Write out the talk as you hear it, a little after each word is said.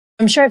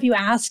I'm sure if you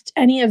asked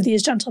any of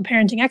these gentle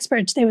parenting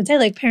experts, they would say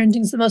like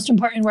parenting is the most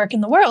important work in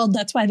the world.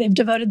 That's why they've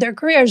devoted their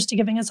careers to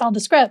giving us all the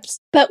scripts.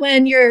 But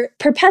when you're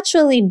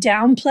perpetually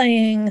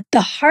downplaying the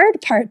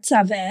hard parts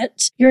of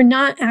it, you're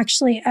not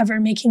actually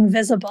ever making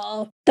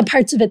visible the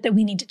parts of it that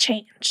we need to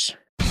change.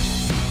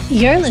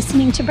 You're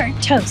listening to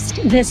Burnt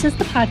Toast. This is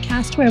the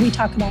podcast where we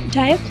talk about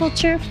diet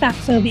culture, fat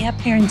phobia,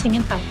 parenting,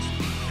 and health.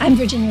 I'm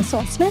Virginia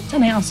Soul-Smith,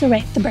 and I also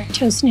write the Burnt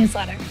Toast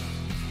newsletter.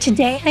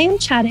 Today, I am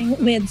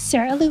chatting with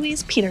Sarah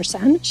Louise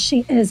Peterson.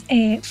 She is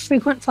a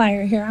frequent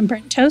flyer here on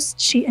Burnt Toast.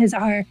 She is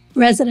our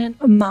resident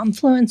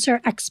momfluencer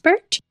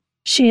expert.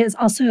 She is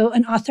also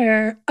an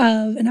author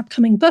of an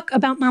upcoming book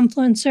about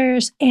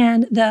momfluencers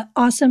and the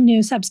awesome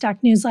new Substack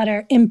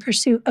newsletter, In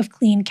Pursuit of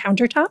Clean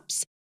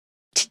Countertops.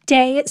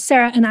 Today,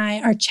 Sarah and I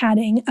are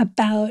chatting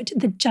about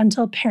the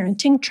gentle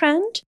parenting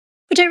trend,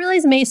 which I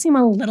realize may seem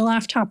a little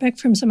off topic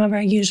from some of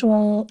our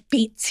usual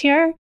beats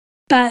here.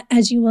 But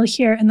as you will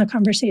hear in the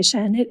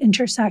conversation, it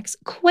intersects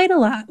quite a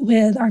lot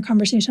with our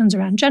conversations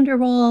around gender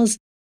roles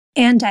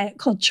and diet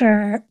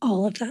culture,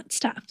 all of that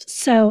stuff.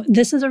 So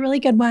this is a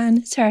really good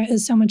one. Sarah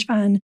is so much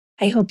fun.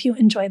 I hope you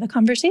enjoy the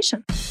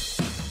conversation.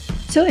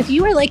 So if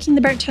you are liking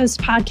the Burnt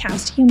Toast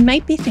podcast, you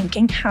might be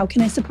thinking, how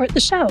can I support the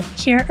show?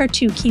 Here are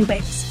two key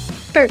ways.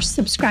 First,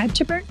 subscribe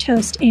to Burnt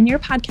Toast in your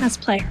podcast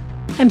player.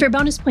 And for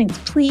bonus points,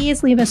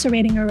 please leave us a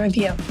rating or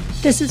review.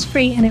 This is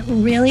free and it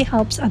really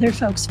helps other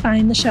folks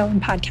find the show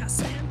in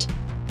podcast land.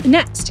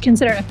 Next,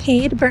 consider a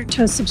paid Burnt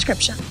Toast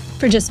subscription.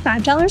 For just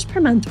 $5 per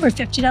month or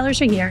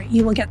 $50 a year,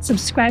 you will get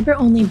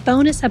subscriber-only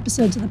bonus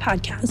episodes of the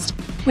podcast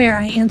where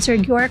I answer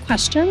your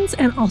questions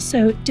and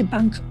also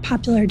debunk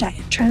popular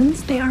diet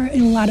trends. They are a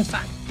lot of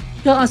fun.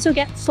 You'll also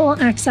get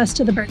full access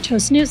to the Burnt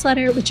Toast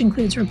newsletter, which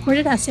includes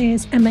reported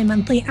essays and my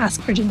monthly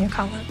Ask Virginia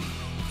column.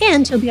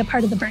 And you'll be a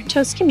part of the Burnt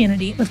Toast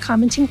community with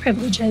commenting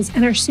privileges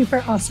and our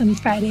super awesome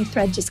Friday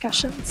thread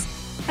discussions.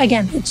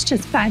 Again, it's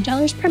just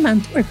 $5 per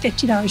month or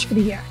 $50 for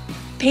the year.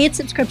 Paid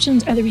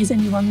subscriptions are the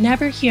reason you will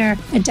never hear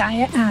a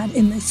diet ad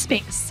in this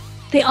space.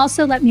 They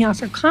also let me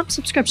offer comp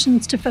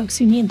subscriptions to folks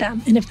who need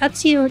them. And if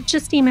that's you,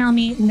 just email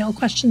me, no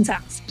questions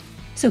asked.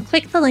 So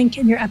click the link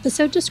in your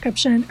episode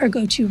description or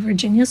go to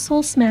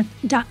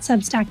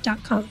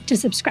virginiasoulsmith.substack.com to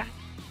subscribe.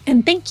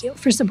 And thank you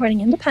for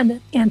supporting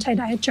independent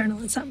anti-diet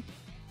journalism.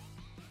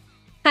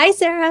 Hi,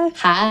 Sarah.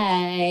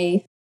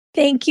 Hi.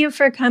 Thank you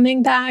for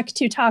coming back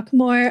to talk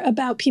more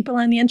about people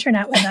on the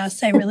internet with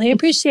us. I really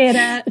appreciate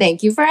it.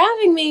 Thank you for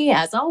having me,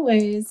 as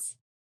always.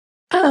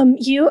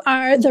 You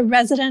are the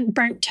resident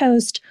Burnt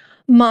Toast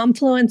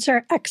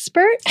momfluencer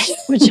expert,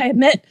 which I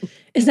admit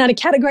is not a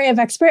category of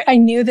expert I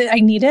knew that I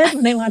needed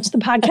when I launched the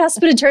podcast,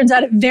 but it turns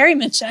out it very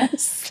much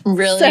is.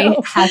 Really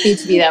happy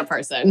to be that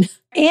person.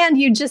 And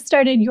you just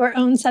started your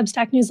own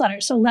Substack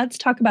newsletter. So let's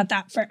talk about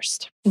that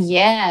first.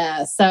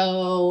 Yeah.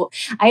 So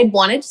I had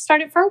wanted to start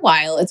it for a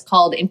while. It's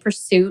called In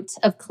Pursuit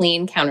of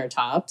Clean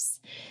Countertops.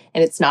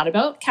 And it's not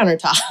about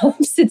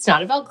countertops. It's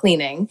not about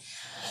cleaning.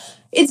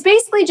 It's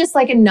basically just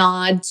like a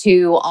nod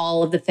to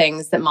all of the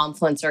things that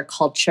momfluencer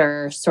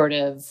culture sort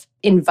of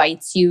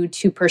invites you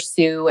to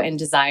pursue and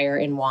desire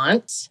and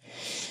want.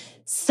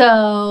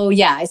 So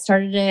yeah, I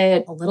started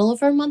it a little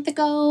over a month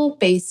ago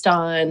based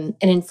on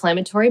an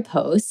inflammatory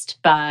post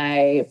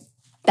by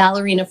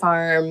Ballerina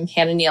Farm,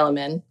 Hannah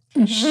Neeleman.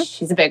 Mm-hmm.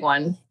 She's a big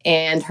one.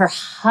 And her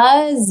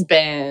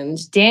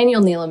husband,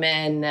 Daniel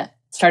Neeleman,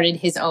 started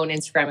his own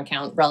Instagram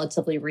account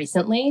relatively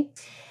recently.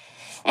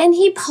 And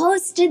he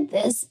posted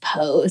this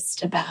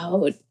post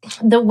about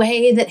the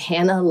way that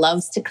Hannah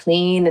loves to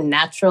clean in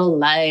natural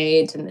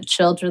light and the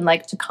children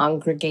like to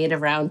congregate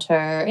around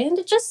her. And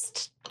it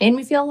just made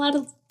me feel a lot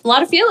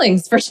of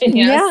feelings,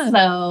 Virginia.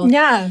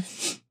 Yeah.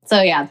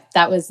 So yeah,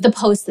 that was the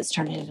post that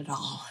started it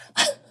all.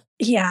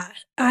 Yeah,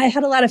 I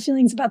had a lot of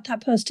feelings about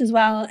that post as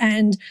well.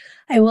 And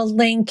I will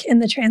link in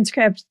the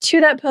transcript to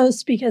that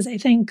post because I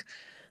think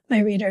my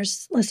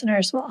readers,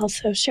 listeners will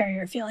also share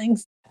your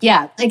feelings.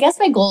 Yeah, I guess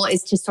my goal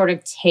is to sort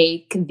of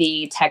take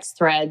the text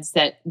threads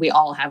that we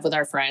all have with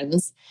our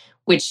friends,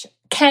 which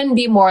can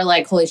be more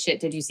like, holy shit,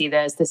 did you see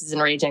this? This is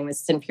enraging.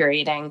 This is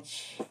infuriating.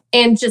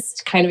 And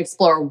just kind of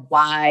explore,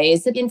 why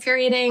is it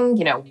infuriating?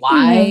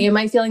 Why am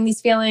I feeling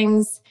these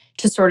feelings?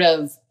 To sort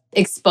of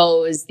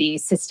expose the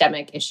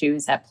systemic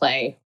issues at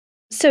play.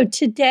 So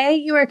today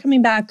you are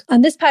coming back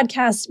on this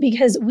podcast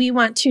because we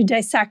want to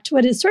dissect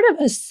what is sort of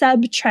a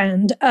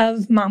sub-trend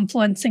of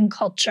momfluencing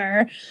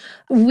culture.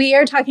 We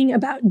are talking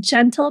about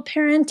gentle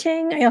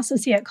parenting. I also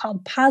see it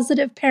called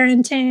positive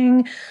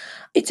parenting.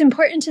 It's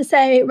important to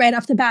say right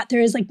off the bat,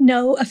 there is like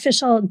no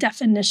official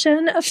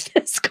definition of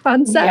this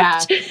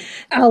concept. Yeah.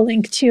 I'll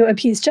link to a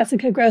piece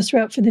Jessica Gross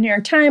wrote for the New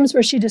York Times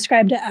where she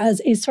described it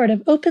as a sort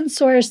of open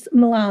source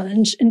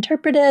melange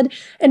interpreted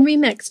and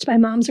remixed by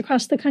moms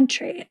across the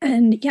country.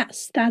 And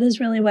yes, that is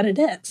really what it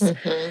is.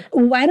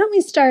 Mm-hmm. Why don't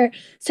we start,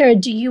 Sarah,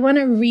 do you want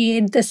to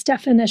read this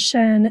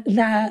definition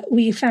that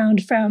we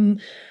found from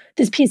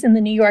this piece in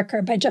The New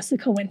Yorker by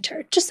Jessica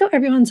Winter, just so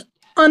everyone's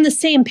on the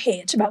same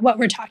page about what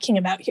we're talking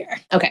about here.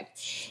 Okay.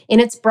 In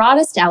its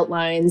broadest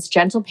outlines,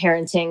 gentle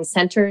parenting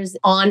centers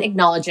on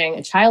acknowledging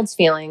a child's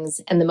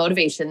feelings and the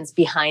motivations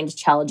behind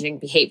challenging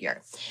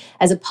behavior,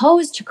 as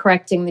opposed to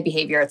correcting the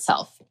behavior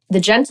itself. The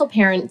gentle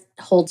parent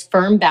holds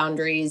firm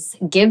boundaries,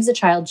 gives a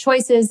child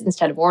choices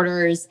instead of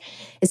orders,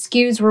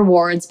 eschews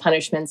rewards,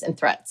 punishments, and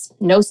threats.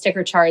 No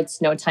sticker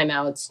charts, no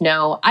timeouts,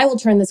 no, I will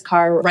turn this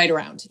car right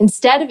around.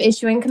 Instead of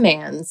issuing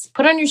commands,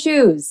 put on your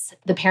shoes,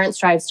 the parent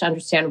strives to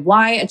understand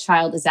why a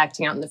child is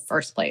acting out in the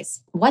first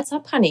place. What's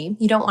up, honey?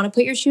 You don't want to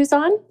put your shoes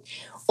on?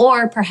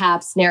 Or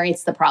perhaps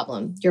narrates the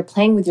problem. You're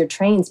playing with your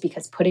trains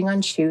because putting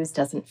on shoes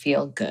doesn't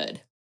feel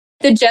good.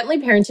 The gently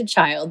parented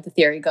child, the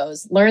theory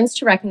goes, learns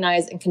to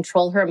recognize and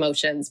control her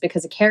emotions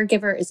because a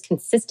caregiver is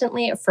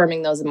consistently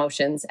affirming those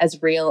emotions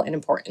as real and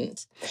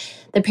important.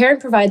 The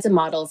parent provides a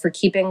model for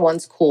keeping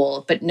one's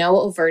cool, but no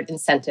overt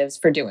incentives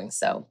for doing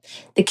so.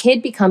 The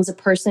kid becomes a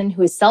person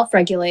who is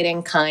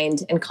self-regulating,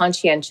 kind, and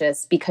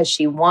conscientious because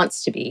she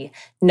wants to be,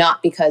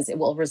 not because it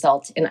will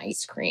result in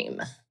ice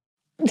cream.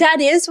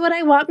 That is what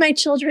I want my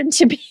children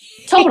to be.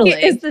 Totally.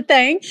 Is the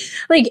thing.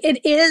 Like,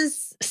 it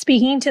is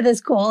speaking to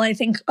this goal I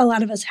think a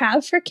lot of us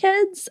have for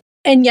kids.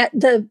 And yet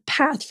the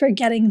path for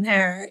getting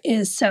there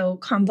is so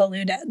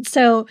convoluted.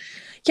 So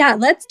yeah,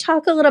 let's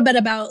talk a little bit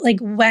about like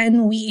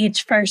when we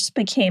each first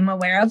became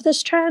aware of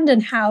this trend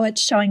and how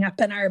it's showing up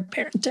in our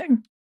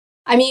parenting.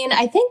 I mean,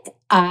 I think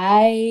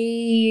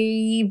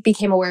I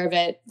became aware of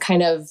it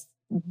kind of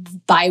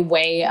by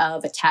way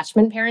of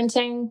attachment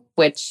parenting,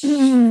 which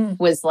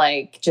was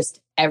like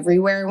just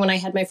everywhere when I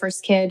had my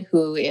first kid,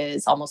 who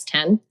is almost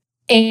 10.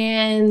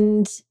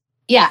 And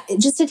yeah,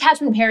 just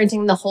attachment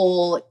parenting, the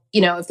whole,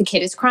 if the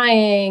kid is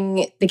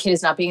crying, the kid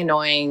is not being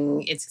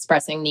annoying, it's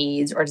expressing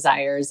needs or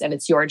desires, and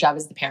it's your job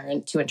as the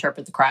parent to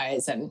interpret the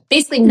cries and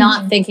basically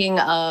not thinking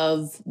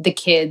of the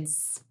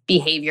kid's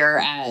behavior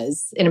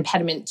as an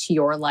impediment to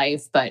your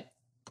life, but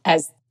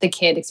as the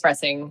kid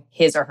expressing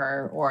his or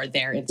her or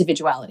their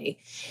individuality.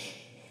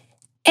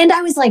 And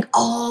I was like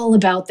all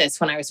about this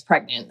when I was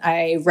pregnant.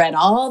 I read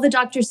all the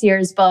Dr.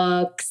 Sears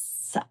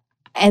books.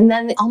 And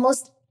then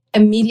almost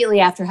immediately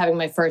after having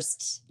my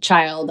first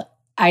child,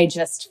 I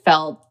just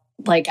felt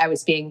like I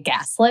was being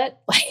gaslit.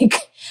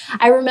 Like,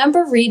 I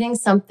remember reading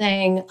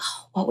something,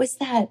 what was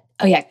that?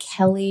 Oh yeah,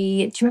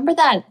 Kelly. Do you remember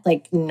that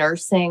like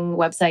nursing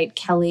website,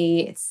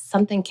 Kelly? It's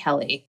something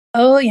Kelly.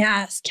 Oh,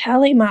 yes.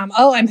 Kelly Mom.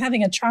 Oh, I'm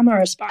having a trauma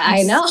response.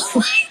 I know.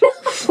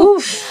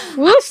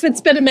 Oof,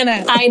 it's been a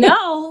minute. I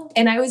know.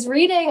 And I was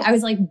reading, I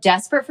was like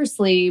desperate for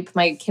sleep.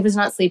 My kid was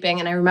not sleeping.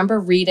 And I remember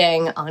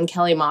reading on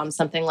Kelly Mom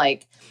something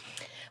like,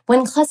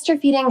 when cluster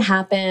feeding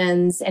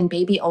happens and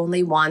baby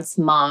only wants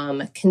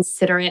mom,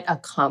 consider it a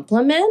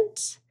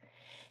compliment.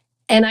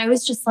 And I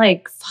was just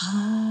like,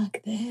 fuck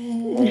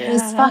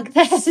this, fuck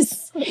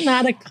this.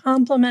 Not a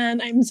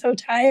compliment. I'm so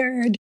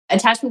tired.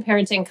 Attachment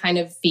parenting kind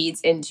of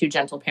feeds into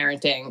gentle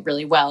parenting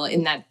really well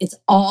in that it's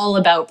all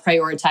about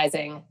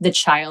prioritizing the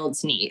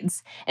child's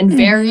needs. And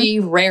very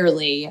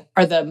rarely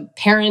are the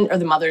parent or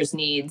the mother's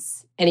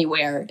needs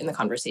anywhere in the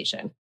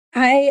conversation.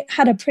 I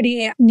had a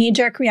pretty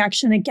knee-jerk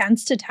reaction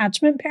against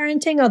attachment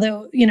parenting,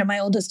 although, my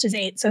oldest is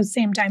 8, so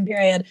same time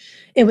period,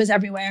 it was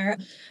everywhere.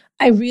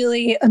 I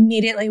really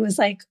immediately was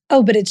like,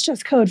 oh, but it's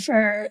just code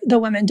for the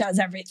woman does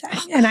everything.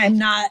 And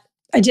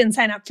I didn't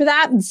sign up for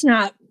that. It's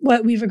not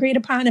what we've agreed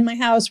upon in my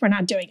house. We're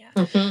not doing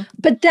it.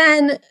 But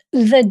then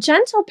the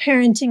gentle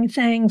parenting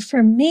thing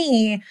for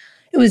me,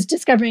 it was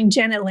discovering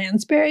Janet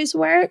Lansbury's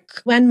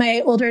work. When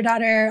my older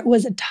daughter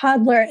was a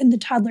toddler and the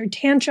toddler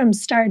tantrum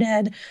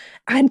started,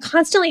 I'm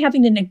constantly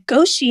having to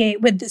negotiate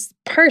with this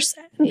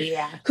person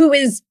who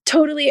is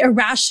totally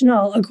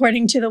irrational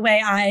according to the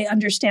way I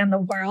understand the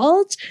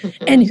world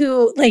and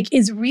who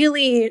is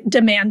really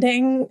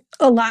demanding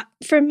a lot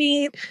from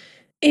me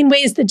in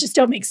ways that just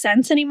don't make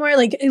sense anymore.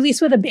 Like, at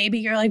least with a baby,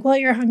 you're like, well,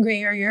 you're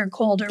hungry or you're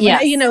cold or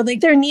whatever.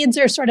 Their needs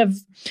are sort of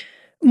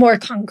more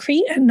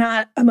concrete and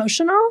not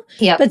emotional.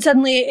 Yep. But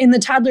suddenly in the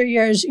toddler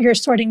years, you're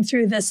sorting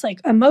through this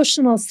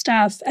emotional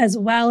stuff as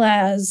well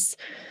as,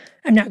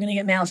 I'm not going to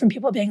get mail from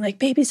people being like,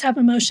 babies have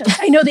emotions.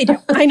 I know they do.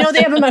 I know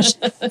they have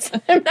emotions.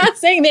 I'm not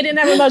saying they didn't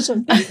have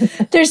emotions.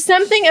 There's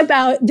something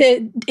about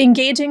the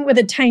engaging with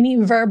a tiny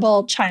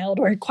verbal child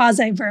or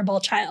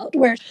quasi-verbal child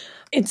where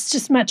it's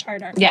just much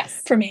harder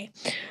for me.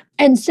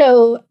 And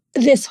so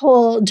this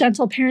whole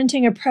gentle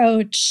parenting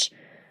approach,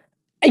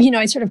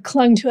 I sort of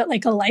clung to it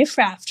like a life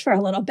raft for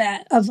a little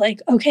bit of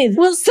okay,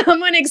 will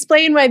someone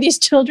explain why these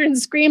children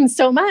scream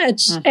so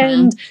much?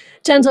 And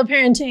gentle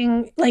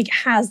parenting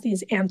has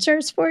these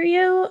answers for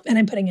you. And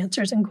I'm putting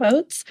answers in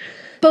quotes.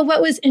 But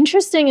what was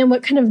interesting and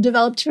what kind of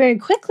developed very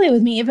quickly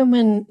with me, even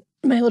when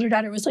my older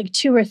daughter was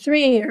 2 or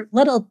 3 or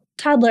little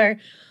toddler,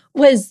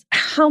 was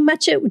how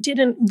much it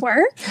didn't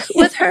work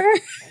with her.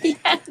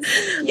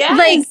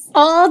 Yes.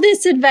 All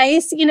this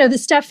advice, the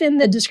stuff in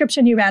the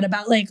description you read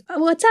about oh,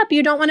 what's up?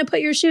 You don't want to put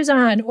your shoes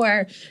on,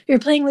 or you're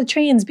playing with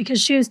trains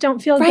because shoes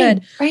don't feel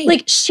good.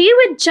 Right. She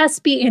would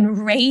just be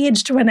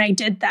enraged when I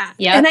did that.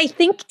 Yep. And I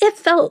think it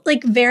felt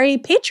very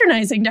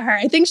patronizing to her.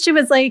 I think she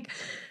was like,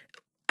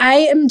 I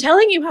am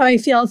telling you how I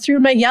feel through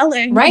my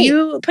yelling. Right.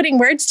 You putting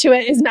words to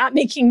it is not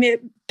making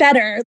it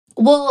better.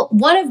 Well,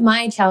 one of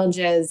my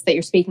challenges that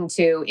you're speaking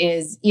to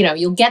is,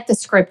 you'll get the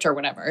script or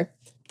whatever.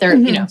 There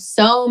are,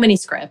 so many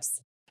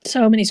scripts.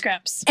 So many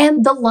scripts.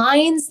 And the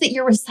lines that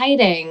you're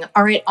reciting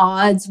are at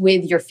odds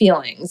with your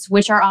feelings,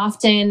 which are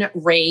often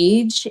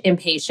rage,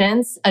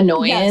 impatience,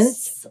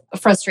 annoyance,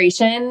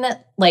 frustration,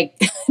 like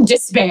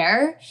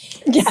despair.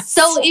 Yes.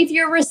 So if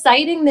you're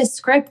reciting this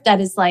script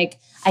that is like,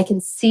 I can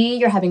see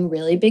you're having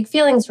really big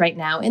feelings right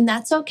now, and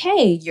that's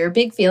okay. Your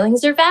big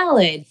feelings are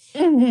valid.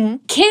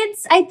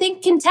 Kids, I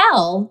think, can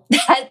tell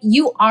that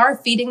you are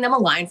feeding them a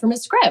line from a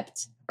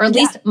script. Or at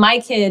least my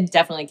kid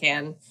definitely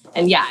can.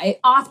 And it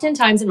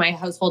oftentimes in my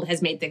household has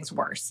made things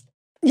worse.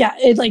 Yeah,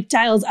 it like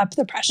dials up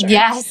the pressure.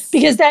 Yes.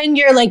 Because then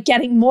you're like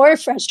getting more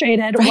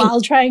frustrated while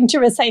trying to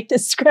recite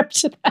this script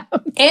to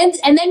them.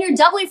 And then you're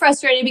doubly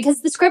frustrated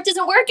because the script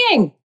isn't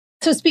working.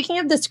 So speaking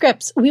of the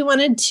scripts, we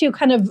wanted to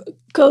kind of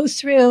go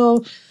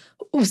through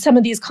some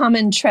of these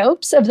common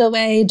tropes of the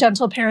way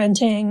gentle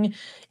parenting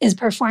is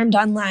performed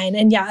online.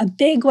 And a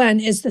big one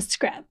is the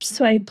script.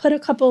 So I put a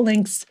couple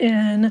links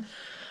in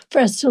for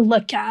us to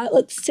look at.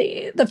 Let's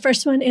see. The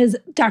first one is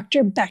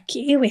Dr.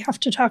 Becky. We have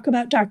to talk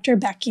about Dr.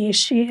 Becky.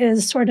 She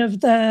is sort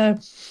of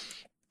the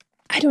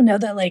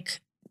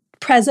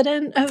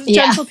president of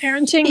gentle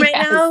parenting right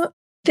now.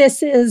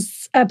 This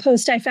is a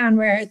post I found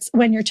where it's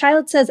when your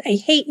child says, I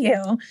hate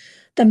you,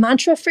 the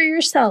mantra for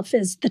yourself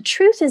is the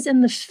truth is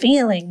in the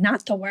feeling,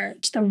 not the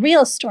words. The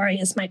real story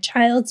is my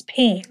child's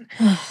pain.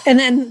 And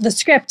then the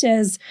script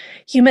is,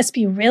 you must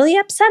be really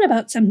upset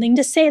about something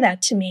to say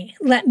that to me.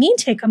 Let me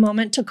take a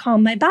moment to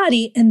calm my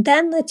body and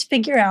then let's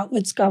figure out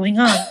what's going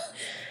on.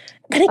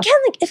 And again,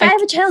 like if I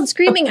have a child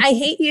screaming, I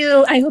hate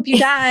you, I hope you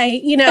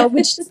die,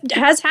 which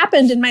has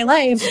happened in my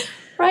life.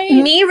 Right.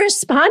 Me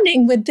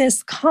responding with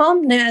this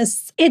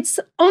calmness, it's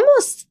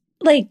almost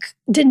like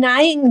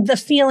denying the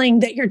feeling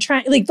that you're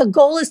trying, like the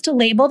goal is to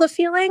label the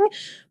feeling,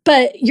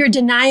 but you're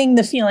denying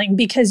the feeling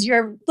because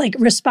you're like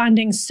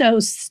responding so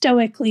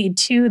stoically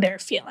to their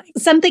feeling.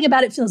 Something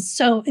about it feels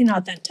so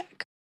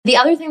inauthentic. The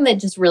other thing that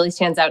just really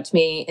stands out to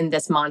me in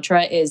this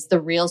mantra is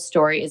the real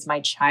story is my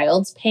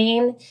child's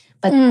pain,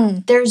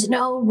 but there's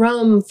no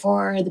room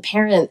for the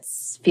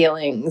parents'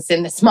 feelings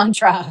in this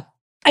mantra.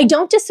 I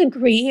don't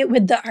disagree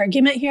with the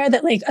argument here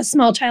that like a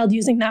small child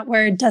using that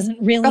word doesn't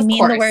really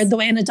mean the word the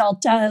way an adult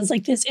does.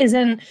 Like this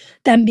isn't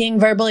them being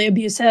verbally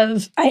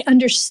abusive. I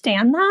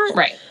understand that.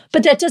 Right.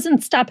 But that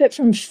doesn't stop it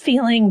from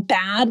feeling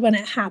bad when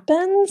it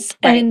happens.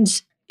 Right.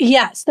 And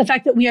yes, the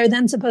fact that we are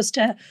then supposed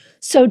to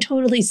so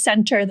totally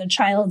center the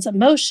child's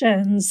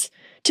emotions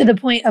to the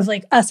point of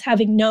like us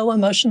having no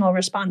emotional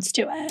response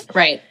to it.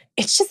 Right.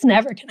 It's just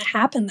never going to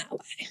happen that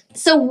way.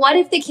 So what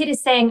if the kid is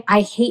saying,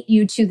 I hate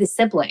you to the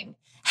sibling?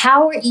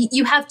 How are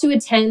you have to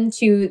attend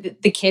to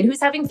the kid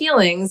who's having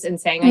feelings and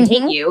saying, I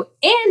hate you.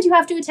 And you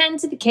have to attend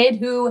to the kid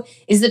who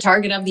is the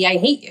target of the I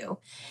hate you.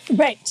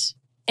 Right.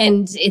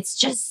 And it's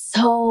just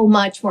so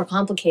much more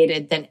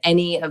complicated than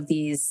any of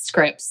these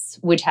scripts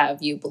would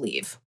have you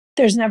believe.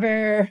 There's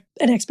never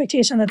an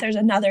expectation that there's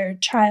another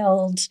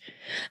child.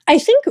 I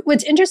think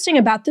what's interesting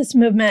about this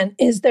movement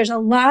is there's a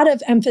lot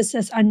of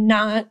emphasis on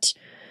not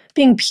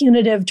being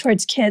punitive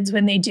towards kids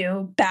when they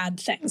do bad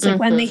things, like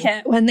when they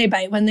hit, when they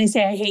bite, when they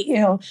say, I hate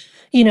you.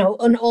 You know,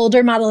 an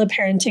older model of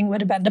parenting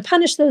would have been to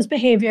punish those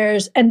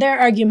behaviors. And their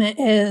argument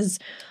is,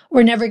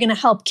 we're never going to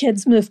help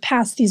kids move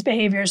past these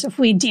behaviors if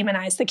we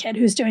demonize the kid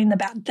who's doing the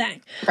bad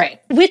thing. Right.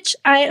 Which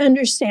I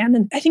understand.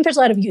 And I think there's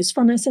a lot of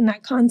usefulness in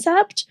that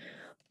concept.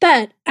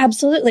 But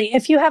absolutely,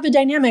 if you have a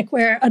dynamic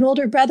where an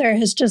older brother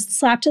has just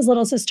slapped his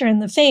little sister in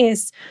the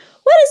face,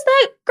 what is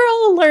that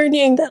girl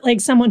learning that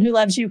like someone who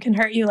loves you can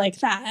hurt you like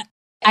that?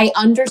 I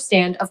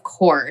understand, of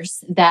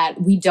course,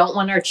 that we don't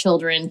want our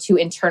children to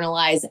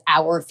internalize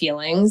our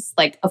feelings,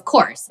 like, of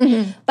course.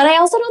 But I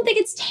also don't think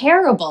it's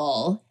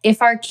terrible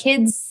if our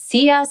kids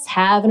see us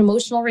have an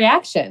emotional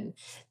reaction,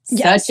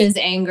 such as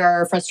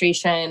anger,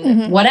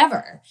 frustration,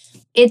 whatever.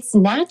 It's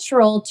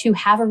natural to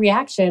have a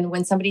reaction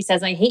when somebody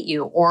says, I hate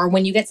you, or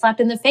when you get slapped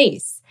in the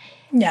face.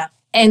 Yeah.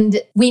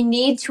 And we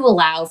need to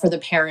allow for the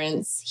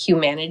parents'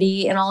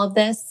 humanity in all of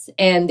this.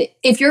 And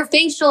if your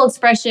facial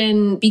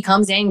expression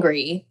becomes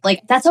angry,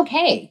 like that's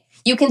okay.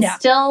 You can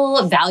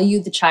still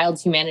value the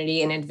child's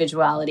humanity and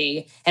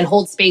individuality and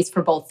hold space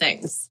for both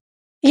things.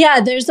 Yeah,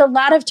 there's a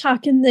lot of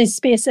talk in these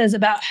spaces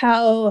about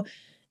how,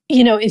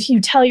 you know, if you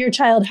tell your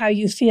child how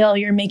you feel,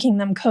 you're making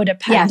them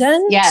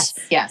codependent. Yes.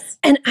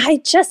 And I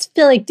just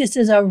feel like this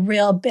is a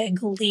real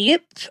big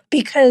leap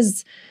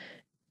because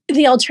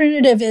the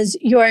alternative is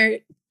you're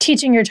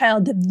teaching your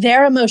child that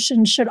their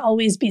emotions should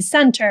always be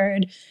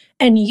centered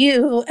and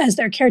you, as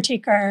their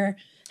caretaker,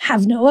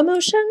 have no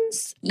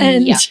emotions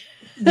and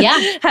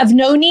have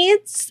no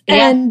needs.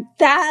 And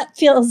that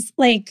feels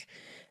like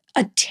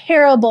a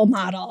terrible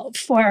model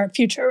for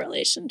future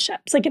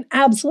relationships, like an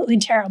absolutely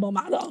terrible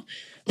model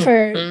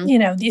for, you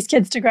know, these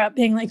kids to grow up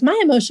being like, my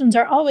emotions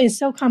are always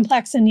so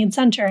complex and need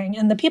centering.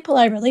 And the people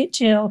I relate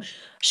to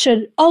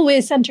should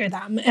always center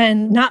them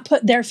and not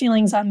put their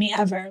feelings on me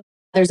ever.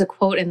 There's a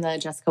quote in the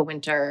Jessica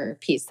Winter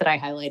piece that I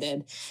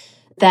highlighted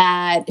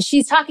that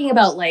she's talking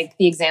about like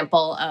the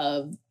example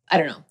of, I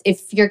don't know,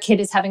 if your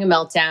kid is having a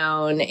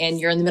meltdown and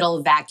you're in the middle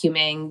of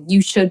vacuuming,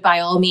 you should by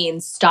all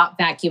means stop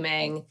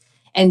vacuuming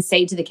and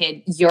say to the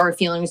kid, your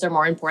feelings are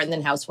more important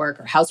than housework,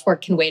 or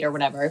housework can wait, or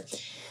whatever.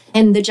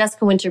 And the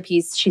Jessica Winter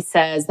piece, she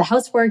says, the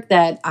housework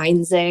that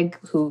Einzig,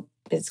 who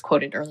is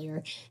quoted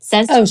earlier,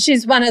 says... Oh,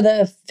 she's one of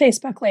the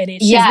Facebook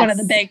ladies. She's one of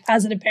the big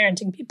positive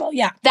parenting people.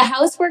 Yeah. The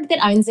housework that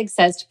Einzig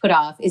says to put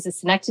off is a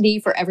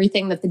synecdoche for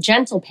everything that the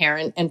gentle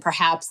parent and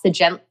perhaps the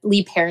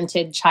gently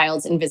parented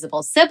child's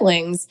invisible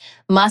siblings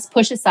must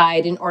push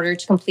aside in order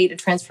to complete a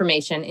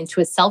transformation into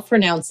a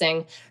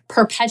self-renouncing,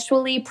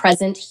 perpetually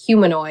present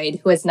humanoid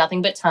who has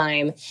nothing but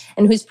time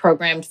and who's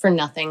programmed for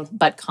nothing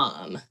but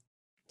calm.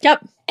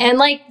 Yep. And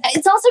like,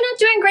 it's also not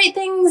doing great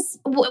things,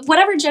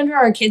 whatever gender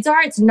our kids are,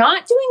 it's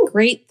not doing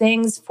great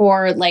things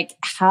for like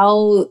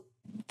how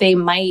they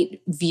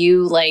might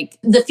view like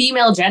the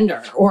female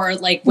gender or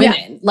like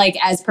women, like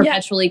as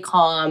perpetually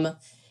calm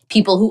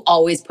people who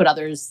always put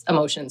others'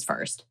 emotions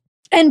first.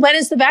 And when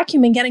is the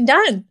vacuuming getting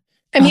done?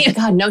 I mean, oh my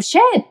God, no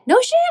shit.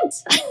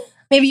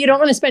 Maybe you don't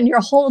want to spend your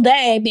whole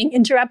day being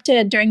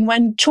interrupted during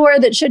one chore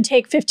that should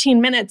take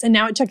 15 minutes and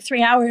now it took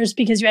 3 hours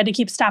because you had to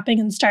keep stopping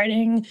and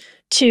starting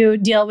to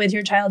deal with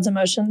your child's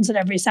emotions at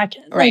every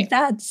second. Right.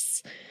 Like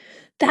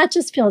that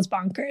just feels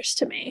bonkers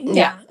to me.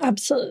 Yeah,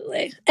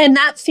 absolutely. And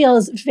that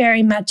feels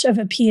very much of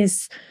a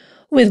piece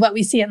with what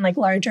we see in like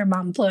larger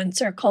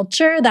momfluencer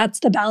culture. That's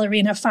the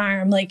ballerina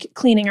farm, like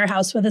cleaning her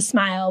house with a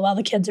smile while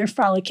the kids are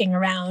frolicking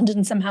around.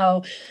 And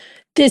somehow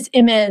this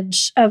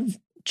image of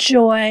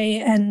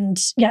joy and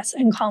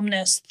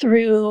calmness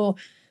through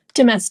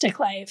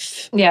domestic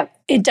life. Yeah.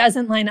 It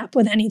doesn't line up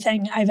with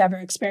anything I've ever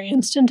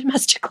experienced in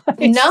domestic life.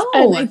 No.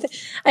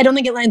 I don't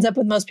think it lines up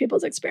with most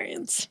people's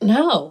experience.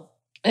 No.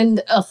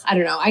 And I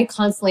don't know. I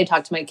constantly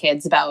talk to my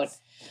kids about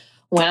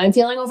when I'm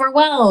feeling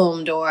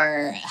overwhelmed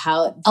or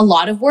how a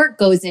lot of work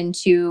goes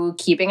into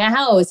keeping a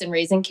house and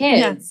raising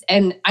kids. Yeah.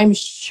 And I'm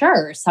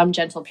sure some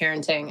gentle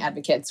parenting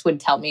advocates would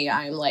tell me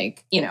I'm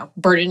like,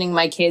 burdening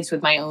my kids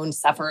with my own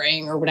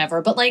suffering or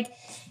whatever. But like,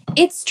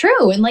 it's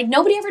true. And like,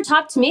 nobody ever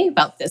talked to me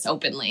about this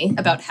openly,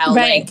 about how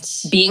like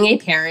being a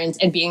parent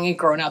and being a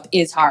grown-up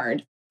is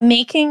hard.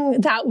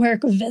 Making that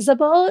work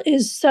visible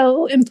is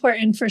so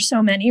important for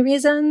so many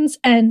reasons.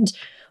 And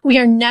we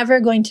are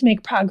never going to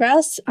make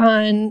progress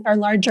on our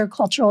larger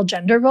cultural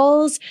gender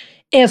roles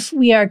if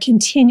we are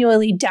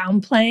continually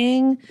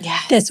downplaying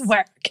this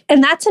work.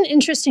 And that's an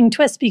interesting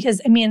twist because,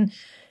 I mean,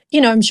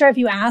 I'm sure if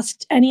you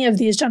asked any of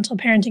these gentle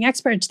parenting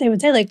experts, they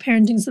would say like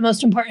parenting is the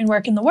most important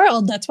work in the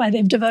world. That's why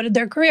they've devoted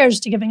their careers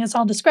to giving us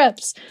all the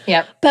scripts.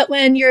 Yep. But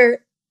when you're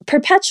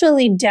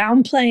perpetually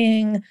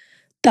downplaying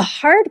the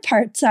hard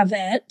parts of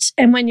it,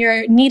 and when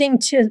you're needing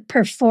to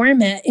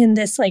perform it in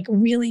this like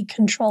really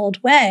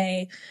controlled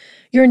way,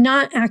 you're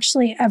not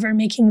actually ever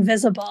making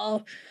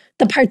visible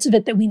the parts of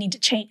it that we need to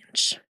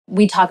change.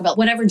 We talk about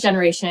whatever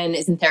generation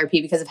is in therapy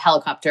because of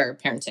helicopter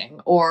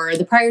parenting, or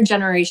the prior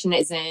generation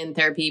is in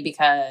therapy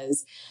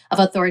because of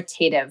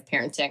authoritative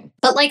parenting.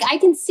 But like, I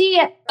can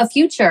see a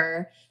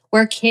future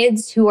where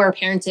kids who are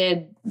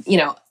parented,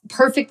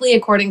 perfectly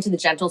according to the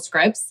gentle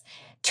scripts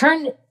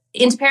turn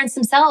into parents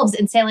themselves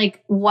and say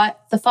like,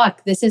 what the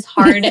fuck? This is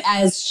hard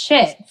as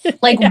shit.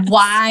 Like,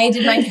 why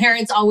did my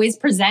parents always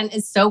present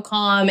as so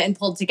calm and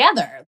pulled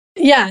together?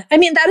 Yeah. I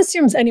mean, that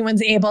assumes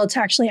anyone's able to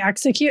actually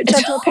execute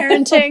gentle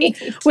parenting,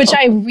 which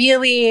I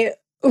really,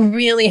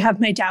 really have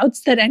my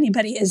doubts that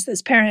anybody is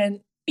this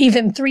parent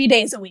even 3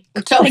 days a week.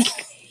 Like,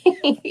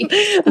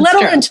 let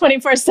alone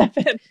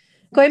 24/7.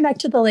 Going back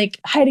to the like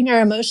hiding our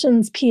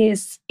emotions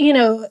piece,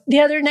 the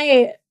other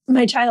night,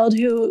 my child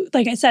who,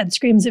 like I said,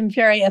 screams in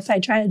fury if I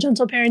try a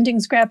gentle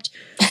parenting script,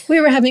 we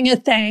were having a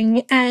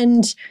thing.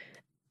 And,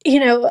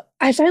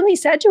 I finally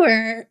said to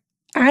her,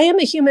 I am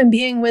a human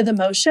being with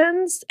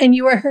emotions and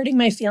you are hurting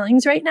my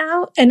feelings right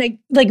now. And I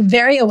like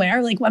very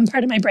aware, like one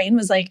part of my brain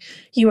was like,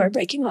 you are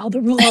breaking all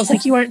the rules.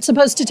 Like you aren't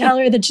supposed to tell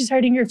her that she's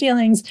hurting your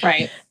feelings.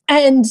 Right.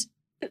 And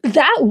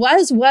that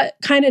was what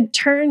kind of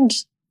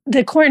turned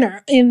the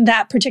corner in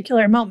that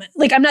particular moment.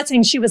 Like, I'm not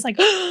saying she was like,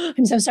 oh,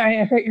 I'm so sorry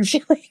I hurt your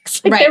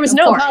feelings. Like there was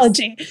no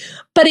apology,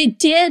 but it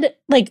did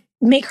like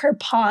make her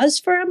pause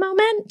for a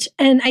moment.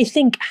 And I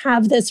think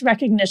have this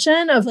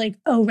recognition of like,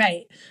 oh,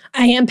 right,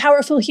 I am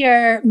powerful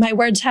here. My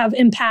words have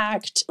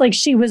impact. Like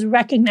she was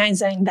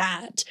recognizing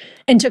that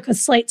and took a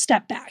slight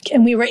step back.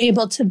 And we were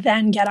able to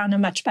then get on a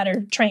much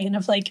better train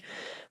of like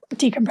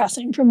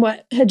decompressing from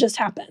what had just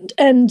happened.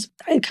 And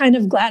I'm kind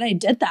of glad I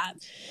did that.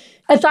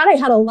 I thought I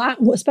had a lot,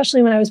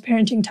 especially when I was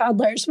parenting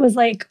toddlers, was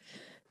like,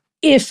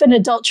 if an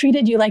adult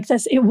treated you like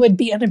this, it would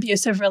be an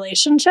abusive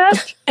relationship.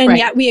 And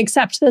yet we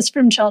accept this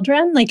from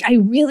children. Like, I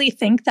really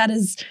think that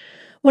is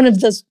one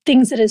of those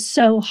things that is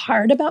so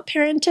hard about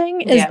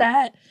parenting is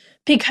that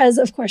because,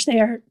 of course, they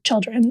are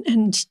children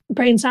and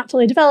brains not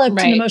fully developed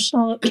and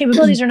emotional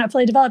capabilities are not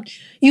fully developed,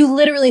 you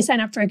literally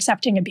sign up for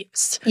accepting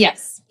abuse.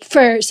 Yes.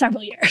 For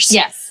several years.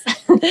 Yes.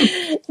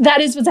 That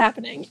is what's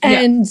happening.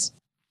 And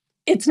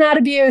it's not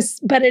abuse,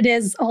 but it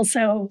is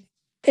also,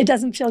 it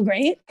doesn't feel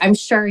great. I'm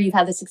sure you've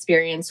had this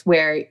experience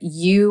where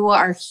you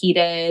are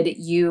heated,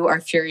 you are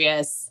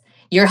furious,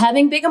 you're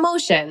having big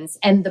emotions,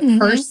 and the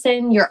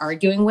person you're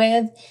arguing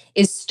with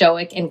is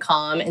stoic and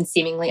calm and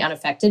seemingly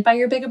unaffected by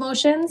your big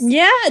emotions.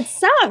 Yeah, it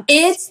sucks.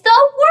 It's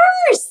the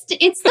worst.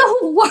 It's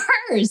the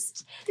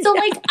worst. So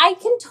like, I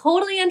can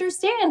totally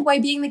understand why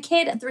being the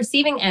kid at the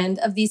receiving end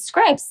of these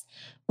scripts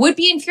would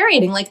be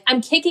infuriating. Like,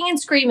 I'm kicking and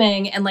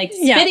screaming and like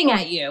spitting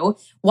at you.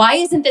 Why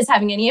isn't this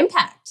having any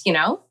impact, you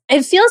know?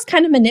 It feels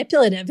kind of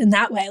manipulative in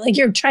that way. Like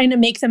you're trying to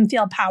make them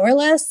feel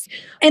powerless.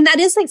 And that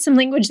is like some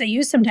language they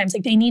use sometimes.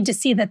 Like they need to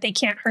see that they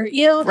can't hurt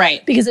you.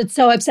 Right. Because it's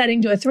so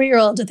upsetting to a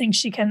 3-year-old to think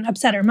she can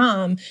upset her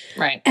mom.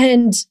 Right.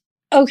 And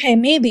okay,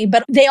 maybe,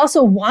 but they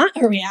also want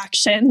a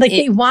reaction. Like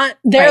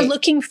they're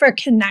looking for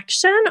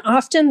connection.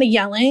 Often the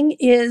yelling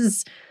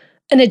is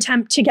an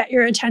attempt to get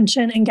your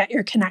attention and get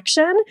your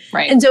connection.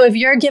 Right. And so if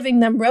you're giving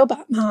them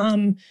robot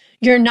mom,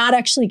 you're not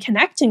actually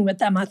connecting with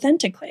them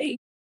authentically.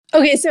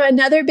 Okay, so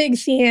another big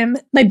theme,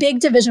 my big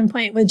division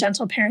point with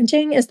gentle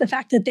parenting is the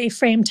fact that they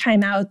frame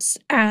timeouts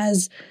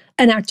as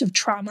an act of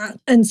trauma.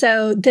 And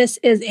so this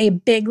is a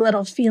big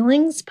little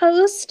feelings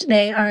post.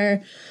 They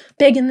are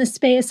big in this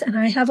space, and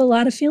I have a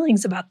lot of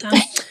feelings about them.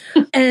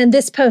 And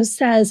this post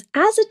says,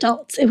 as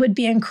adults, it would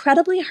be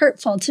incredibly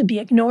hurtful to be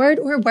ignored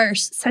or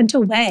worse, sent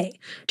away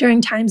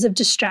during times of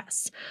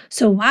distress.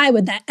 So why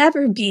would that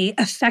ever be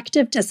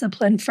effective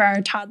discipline for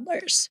our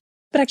toddlers?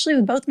 But actually,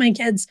 with both my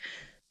kids,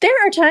 there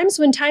are times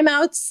when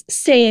timeouts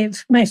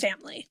save my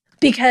family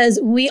because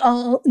we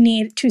all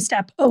need to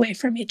step away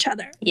from each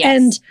other. Yes.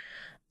 And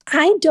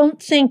I don't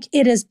think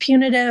it is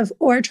punitive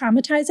or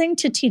traumatizing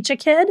to teach a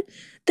kid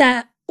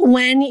that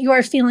when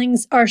your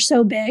feelings are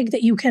so big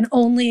that you can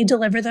only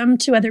deliver them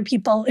to other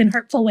people in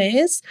hurtful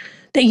ways,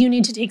 that you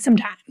need to take some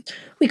time.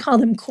 We call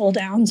them cool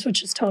downs,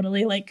 which is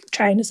totally like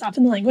trying to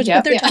soften the language,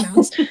 but they're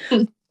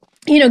timeouts.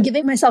 You know,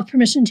 giving myself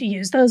permission to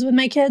use those with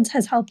my kids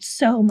has helped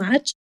so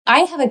much.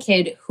 I have a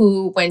kid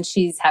who, when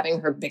she's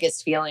having her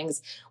biggest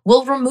feelings,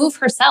 will remove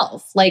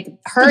herself. Like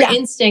her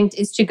instinct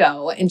is to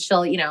go and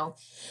she'll, you know,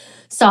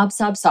 sob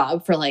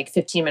for like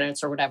 15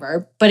 minutes or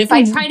whatever. But if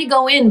I try to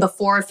go in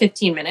before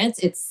 15 minutes,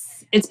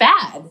 it's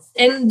bad.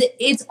 And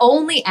it's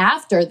only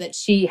after that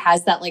she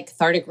has that like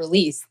cathartic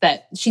release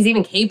that she's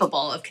even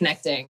capable of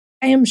connecting.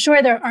 I am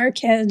sure there are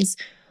kids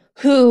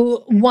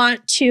who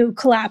want to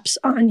collapse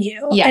on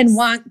you and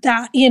want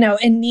that, you know,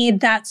 and need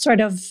that sort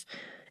of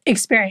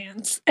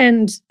experience.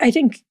 And I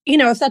think, you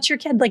know, if that's your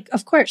kid, like,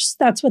 of course,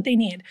 that's what they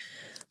need.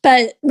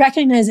 But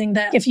recognizing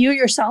that if you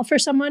yourself are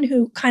someone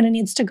who kind of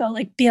needs to go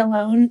like be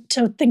alone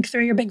to think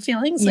through your big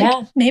feelings,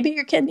 like maybe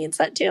your kid needs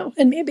that too.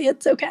 And maybe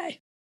it's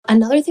okay.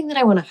 Another thing that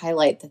I want to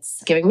highlight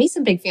that's giving me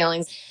some big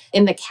feelings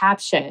in the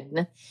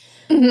caption.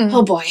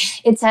 Oh boy.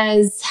 It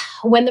says,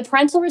 when the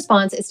parental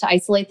response is to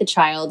isolate the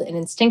child, an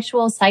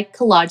instinctual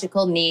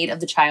psychological need of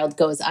the child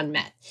goes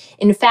unmet.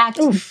 In fact,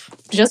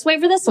 just wait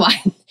for this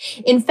one.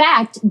 In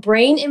fact,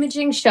 brain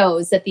imaging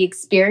shows that the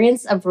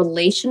experience of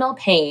relational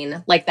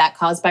pain, like that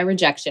caused by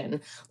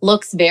rejection,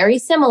 looks very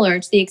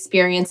similar to the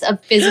experience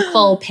of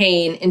physical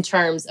pain in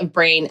terms of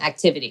brain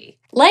activity.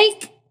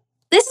 Like,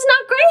 this is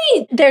not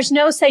great. There's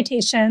no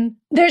citation.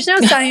 There's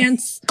no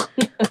science.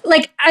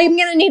 Like, I'm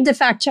going to need to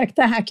fact check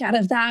the heck out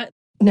of that.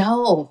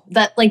 No,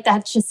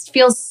 that just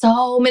feels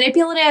so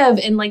manipulative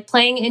and like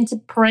playing into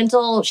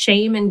parental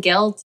shame and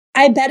guilt.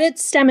 I bet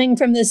it's stemming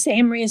from the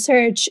same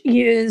research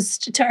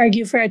used to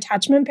argue for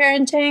attachment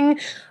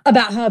parenting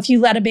about how if you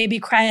let a baby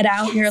cry it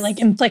out, you're like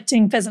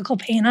inflicting physical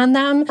pain on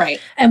them.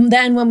 Right. And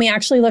then when we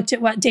actually looked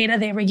at what data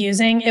they were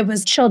using, it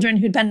was children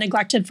who'd been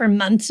neglected for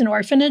months in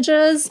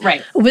orphanages.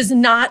 Right. It was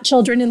not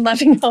children in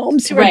loving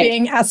homes who were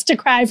being asked to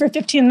cry for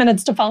 15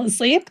 minutes to fall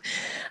asleep.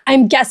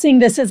 I'm guessing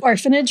this is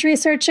orphanage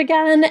research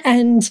again.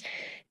 And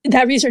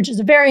that research is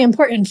very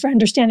important for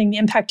understanding the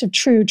impact of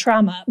true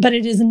trauma, but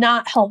it is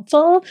not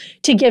helpful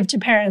to give to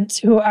parents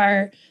who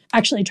are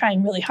actually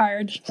trying really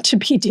hard to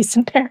be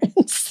decent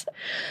parents.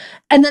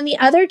 And then the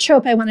other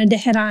trope I wanted to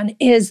hit on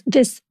is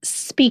this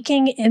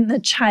speaking in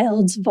the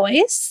child's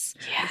voice,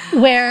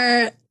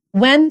 where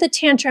when the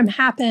tantrum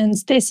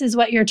happens, this is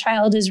what your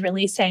child is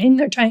really saying.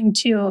 They're trying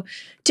to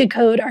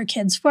decode our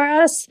kids for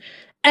us.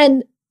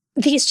 And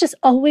these just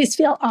always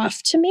feel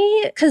off to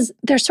me because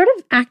they're sort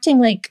of acting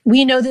like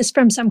we know this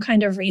from some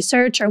kind of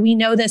research or we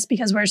know this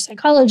because we're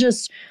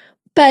psychologists.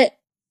 But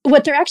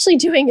what they're actually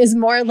doing is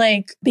more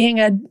like being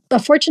a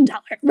fortune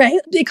teller, right?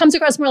 It comes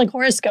across more like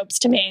horoscopes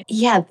to me.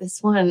 Yeah,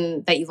 this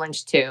one that you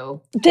linked to.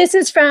 This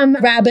is from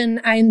Rabin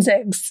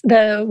Einzigs,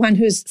 the one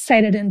who's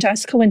cited in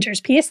Jessica Winter's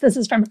piece. This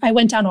is from, I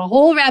went down a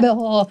whole rabbit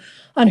hole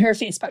on her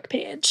Facebook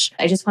page.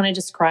 I just want to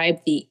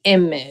describe the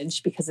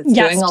image because it's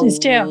doing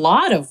a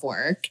lot of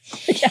work.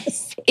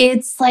 Yes.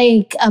 It's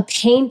like a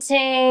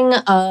painting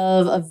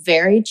of a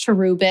very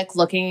cherubic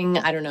looking,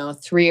 I don't know,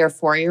 3 or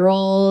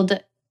 4-year-old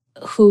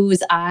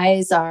whose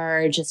eyes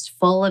are just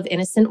full of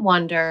innocent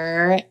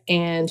wonder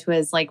and who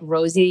has like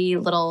rosy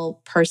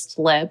little pursed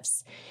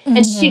lips.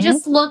 And she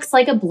just looks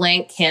like a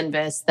blank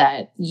canvas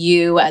that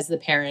you as the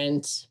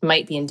parent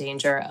might be in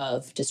danger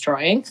of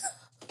destroying,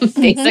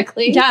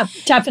 basically. Yeah,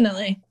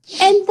 definitely.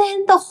 And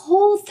then the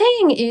whole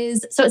thing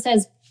is, so it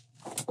says,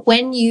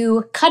 when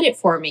you cut it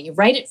for me,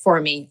 write it for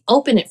me,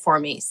 open it for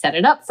me, set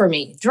it up for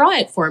me, draw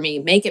it for me,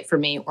 make it for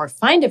me, or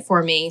find it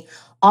for me,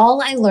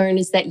 all I learn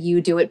is that you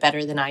do it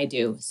better than I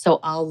do. So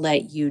I'll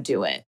let you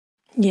do it.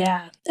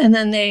 Yeah. And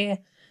then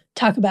they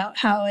talk about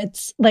how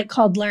it's like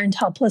called learned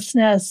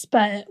helplessness.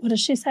 But what does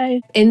she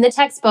say? In the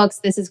textbooks,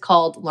 this is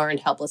called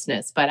learned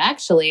helplessness. But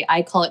actually,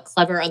 I call it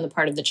clever on the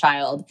part of the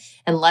child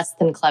and less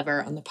than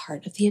clever on the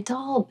part of the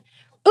adult.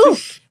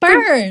 Oof,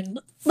 burn.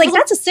 Like,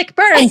 that's a sick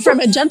burn from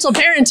a gentle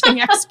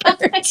parenting expert.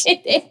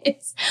 It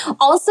is.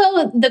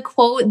 Also, the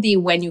quote, the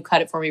when you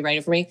cut it for me, write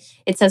it for me,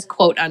 it says,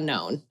 quote,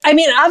 unknown. I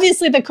mean,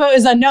 obviously the quote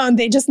is unknown.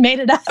 They just made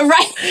it up.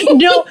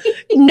 Right.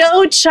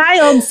 No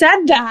child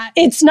said that.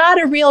 It's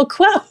not a real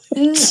quote.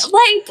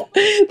 Like,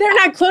 they're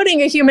not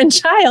quoting a human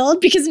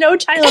child because no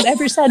child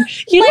ever said,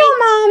 you know,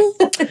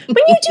 Mom,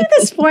 when you do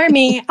this for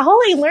me, all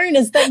I learn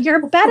is that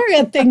you're better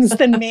at things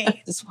than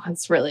me. This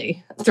one's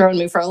really throwing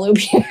me for a loop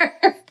here.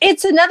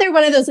 It's another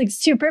one of those like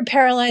super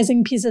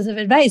paralyzing pieces of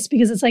advice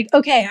because it's like,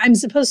 okay, I'm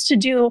supposed to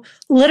do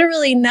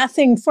literally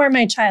nothing for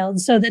my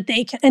child so that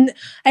they can. And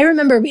I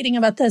remember reading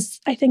about this,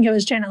 I think it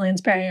was Janet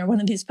Lansbury or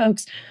one of these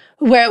folks,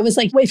 where it was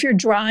like, if you're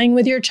drawing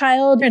with your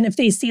child and if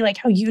they see like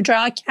how you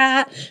draw a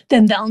cat,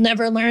 then they'll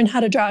never learn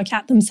how to draw a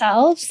cat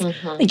themselves,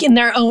 like in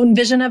their own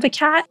vision of a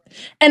cat.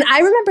 And I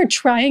remember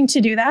trying to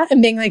do that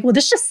and being like, well,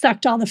 this just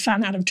sucked all the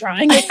fun out of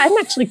drawing. Like, I'm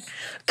actually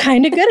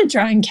kind of good at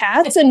drawing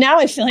cats. And now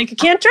I feel like I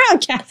can't draw a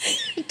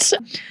cat.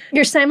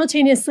 You're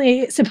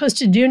simultaneously supposed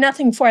to do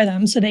nothing for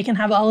them so they can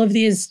have all of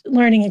these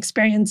learning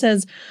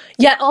experiences,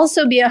 yet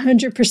also be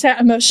 100%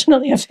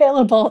 emotionally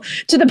available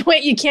to the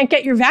point you can't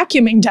get your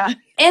vacuuming done.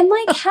 And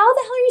like, how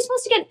the hell are you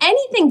supposed to get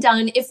anything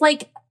done if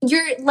like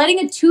you're letting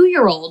a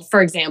 2-year-old,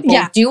 for example,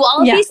 do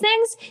all of these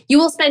things? You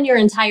will spend your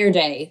entire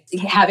day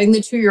having the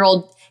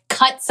 2-year-old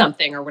cut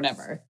something or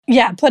whatever.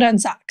 Yeah, put on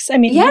socks. I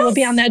mean, you will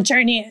be on that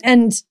journey.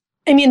 And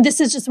I mean,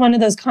 this is just one of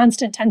those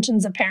constant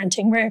tensions of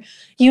parenting where,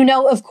 you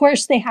know, of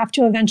course, they have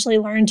to eventually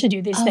learn to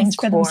do these things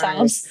for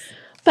themselves.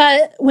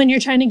 But when you're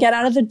trying to get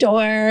out of the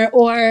door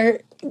or,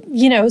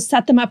 you know,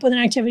 set them up with an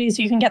activity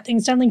so you can get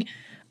things done, like,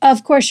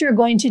 of course, you're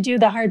going to do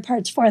the hard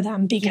parts for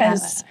them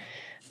because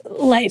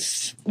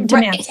life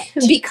demands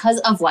it. Because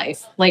of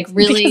life. Like,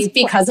 really,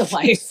 because of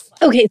life.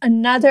 Okay,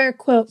 another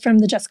quote from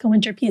the Jessica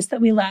Winter piece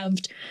that we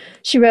loved.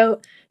 She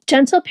wrote,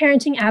 gentle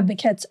parenting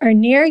advocates are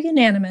near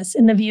unanimous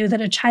in the view that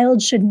a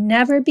child should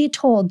never be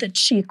told that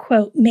she,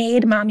 quote,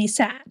 made mommy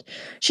sad.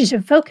 She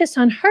should focus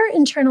on her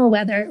internal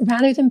weather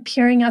rather than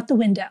peering out the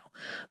window.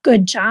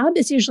 Good job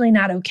is usually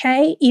not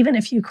okay, even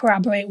if you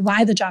corroborate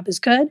why the job is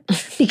good.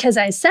 Because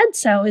I said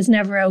so is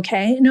never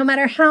okay, no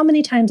matter how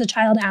many times a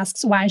child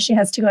asks why she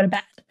has to go to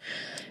bed.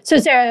 So,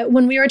 Sarah,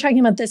 when we were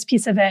talking about this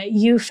piece of it,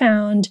 you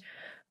found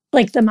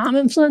like the mom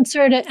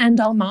influencer to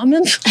end all mom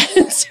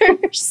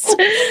influencers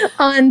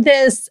on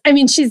this. I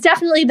mean, she's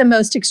definitely the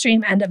most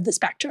extreme end of the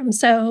spectrum.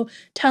 So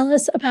tell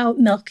us about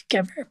Milk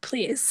Giver,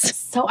 please.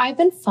 So I've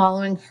been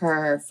following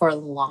her for a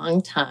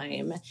long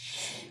time.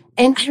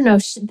 And I don't know,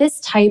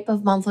 this type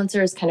of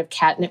momfluencer is kind of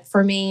catnip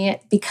for me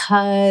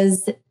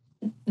because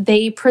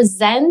they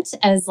present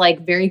as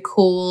like very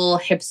cool,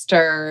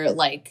 hipster,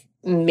 like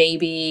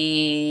maybe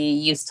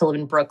used to live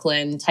in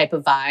Brooklyn type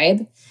of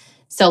vibe.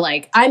 So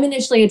like I'm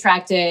initially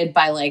attracted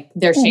by like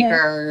their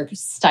shaker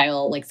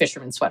style, like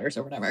fisherman sweaters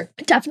or whatever.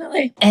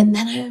 Definitely. And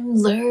then I'm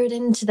lured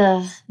into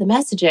the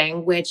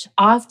messaging, which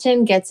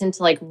often gets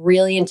into like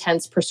really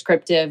intense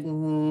prescriptive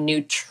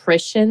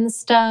nutrition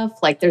stuff.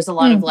 Like there's a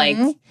lot of like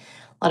a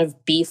lot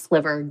of beef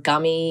liver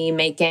gummy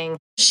making.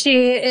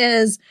 She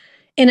is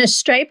in a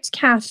striped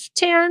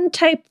caftan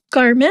type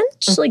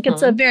garment. Like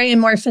it's a very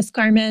amorphous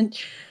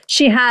garment.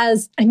 She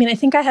has, I mean, I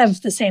think I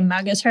have the same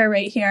mug as her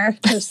right here.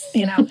 Just,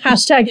 you know,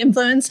 hashtag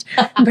influenced.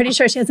 I'm pretty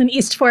sure she has an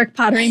East Fork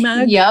pottery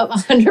mug. Yep,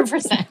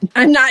 100%.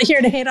 I'm not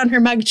here to hate on her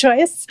mug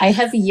choice. I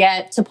have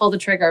yet to pull the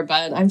trigger,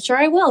 but I'm sure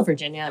I will,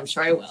 Virginia. I'm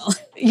sure I will.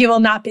 You will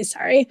not be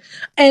sorry.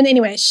 And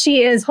anyway,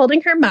 she is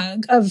holding her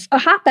mug of a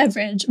hot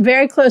beverage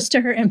very close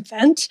to her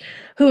infant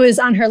who is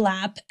on her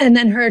lap. And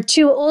then her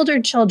 2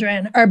 older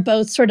children are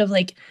both sort of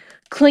like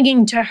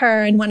clinging to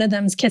her and one of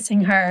them's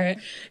kissing her.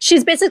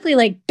 She's basically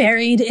like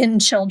buried in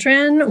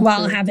children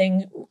while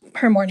having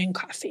her morning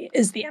coffee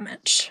is the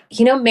image.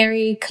 You know,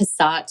 Mary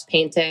Cassatt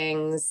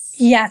paintings?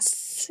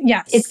 Yes.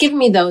 It's giving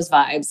me those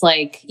vibes,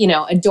 like, you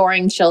know,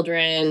 adoring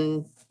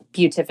children,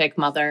 beatific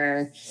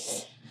mother.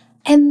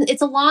 And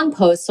it's a long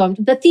post. So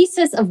the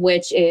thesis of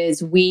which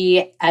is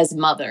we as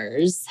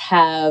mothers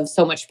have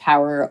so much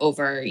power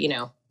over, you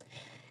know,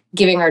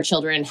 giving our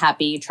children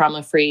happy,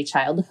 trauma-free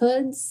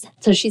childhoods.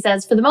 So she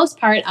says, for the most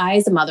part, I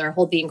as a mother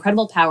hold the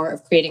incredible power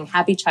of creating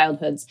happy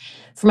childhoods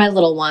for my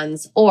little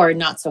ones or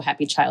not so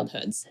happy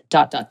childhoods, ...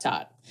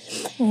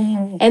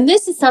 And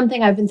this is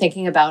something I've been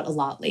thinking about a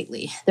lot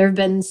lately. There have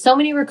been so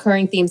many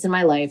recurring themes in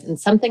my life, and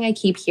something I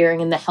keep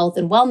hearing in the health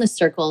and wellness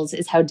circles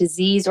is how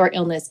disease or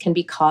illness can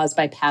be caused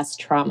by past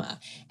trauma.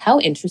 How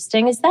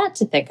interesting is that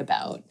to think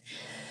about?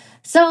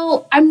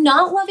 So I'm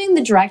not loving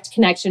the direct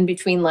connection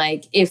between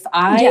like if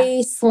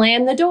I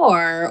slam the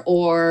door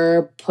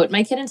or put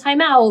my kid in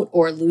timeout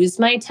or lose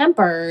my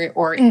temper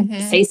or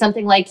say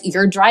something like,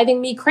 you're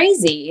driving me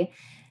crazy,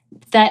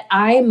 that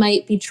I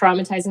might be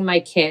traumatizing my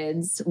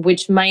kids,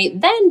 which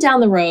might then down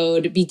the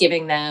road be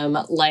giving them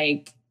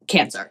like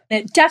cancer.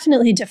 It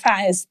definitely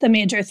defies the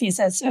major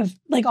thesis of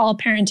like all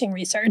parenting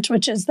research,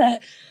 which is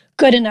that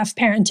good enough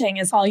parenting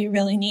is all you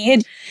really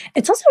need.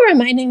 It's also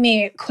reminding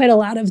me quite a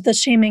lot of the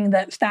shaming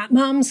that fat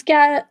moms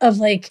get of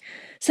like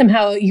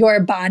somehow your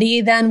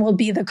body then will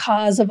be the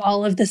cause of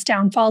all of this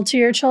downfall to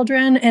your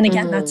children. And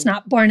again, that's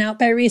not borne out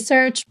by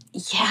research.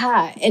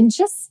 Yeah. And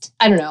just,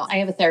 I don't know, I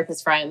have a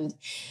therapist friend.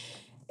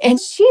 And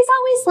she's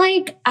always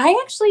like, I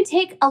actually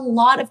take a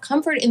lot of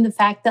comfort in the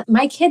fact that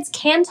my kids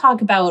can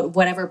talk about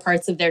whatever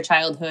parts of their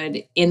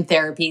childhood in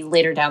therapy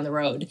later down the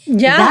road.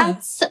 Yeah.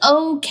 That's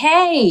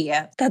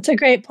okay. That's a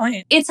great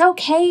point. It's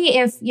okay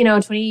if,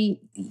 20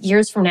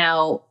 years from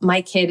now,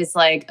 my kid is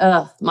like,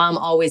 mom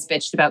always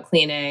bitched about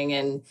cleaning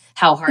and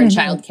how hard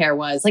childcare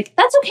was. Like,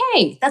 that's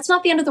okay. That's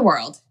not the end of the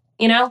world.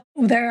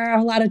 There are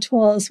a lot of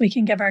tools we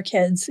can give our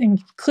kids,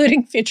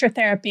 including future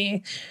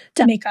therapy,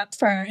 to make up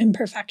for our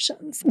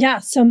imperfections. Yeah,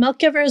 so Milk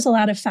Giver is a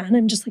lot of fun.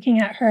 I'm just looking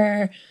at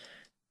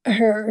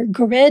her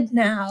grid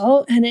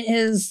now, and it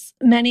is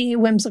many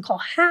whimsical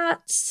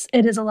hats.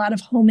 It is a lot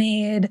of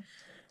homemade,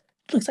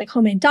 looks like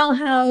homemade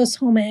dollhouse,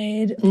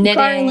 homemade knitting,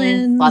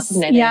 garlands. Lots of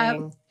knitting.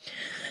 Yeah.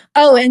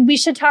 Oh, and we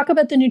should talk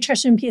about the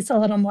nutrition piece a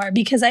little more,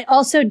 because I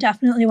also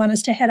definitely want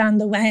us to hit on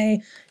the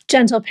way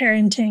gentle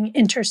parenting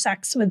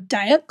intersects with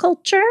diet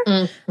culture.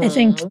 I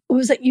think, what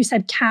was it? You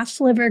said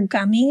calf liver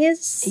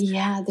gummies?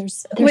 Yeah,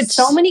 there's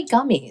so many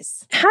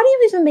gummies. How do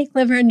you even make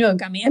liver into a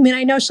gummy? I mean,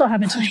 I know she'll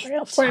have a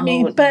tutorial for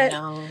me, but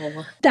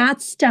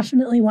that's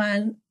definitely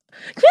one.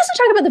 Can we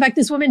also talk about the fact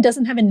this woman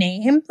doesn't have a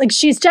name? Like,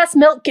 she's just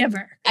Milk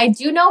Giver. I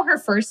do know her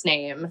first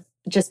name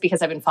just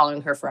because I've been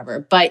following her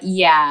forever. But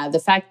yeah, the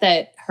fact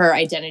that her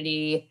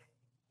identity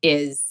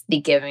is the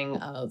giving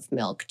of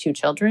milk to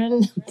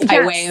children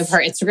by way of her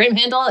Instagram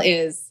handle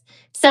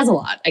says a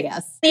lot, I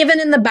guess.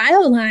 Even in the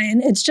bio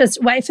line, it's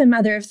just wife and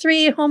mother of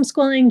 3,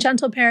 homeschooling,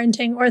 gentle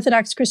parenting,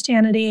 Orthodox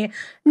Christianity,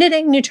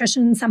 knitting,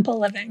 nutrition, simple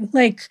living.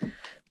 Like,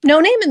 no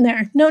name in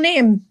there. No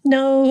name.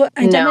 No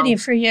identity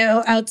for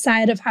you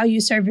outside of how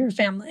you serve your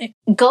family.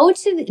 Do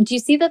you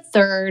see the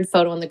third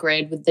photo on the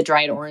grid with the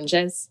dried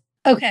oranges?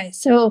 Okay,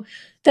 so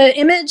the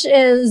image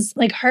is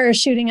like her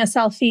shooting a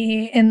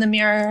selfie in the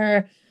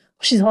mirror.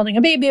 She's holding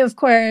a baby, of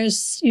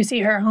course. You see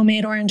her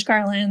homemade orange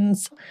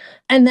garlands.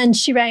 And then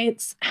she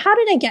writes, how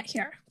did I get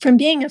here? From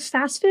being a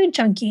fast food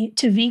junkie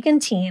to vegan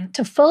teen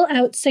to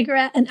full-out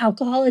cigarette and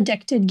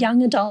alcohol-addicted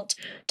young adult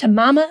to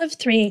mama of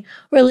 3,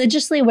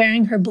 religiously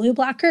wearing her blue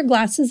blocker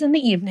glasses in the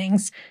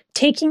evenings,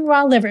 taking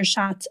raw liver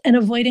shots, and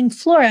avoiding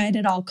fluoride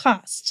at all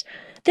costs.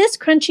 This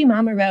crunchy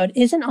mama road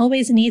isn't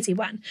always an easy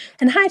one,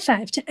 and high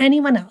five to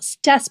anyone else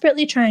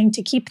desperately trying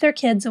to keep their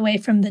kids away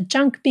from the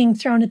junk being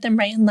thrown at them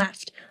right and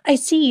left. I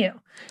see you.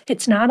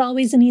 It's not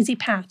always an easy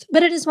path,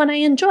 but it is one I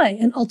enjoy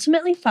and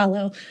ultimately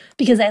follow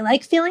because I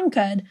like feeling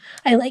good,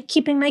 I like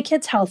keeping my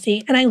kids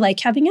healthy, and I like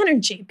having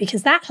energy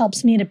because that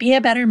helps me to be a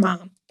better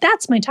mom.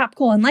 That's my top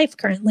goal in life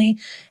currently,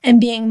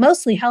 and being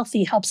mostly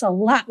healthy helps a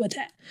lot with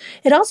it.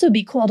 It'd also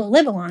be cool to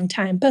live a long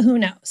time, but who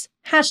knows?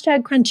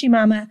 Hashtag crunchy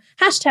mama,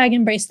 hashtag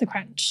embrace the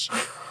crunch.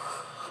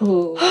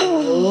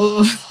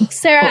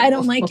 Sarah, I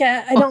don't like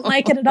it. I don't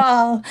like it at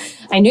all.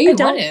 I knew you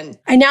wouldn't.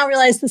 I now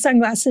realize the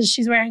sunglasses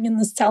she's wearing in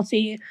this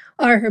selfie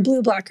are her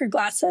blue blocker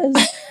glasses.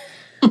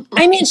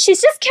 I mean,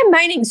 she's just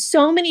combining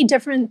so many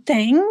different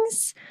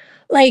things.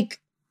 Like,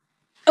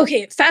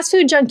 okay, fast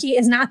food junkie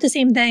is not the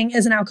same thing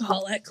as an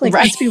alcoholic. Like,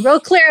 let's be real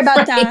clear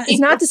about that. It's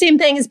not the same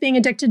thing as being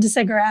addicted to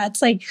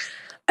cigarettes. Like,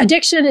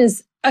 addiction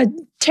is a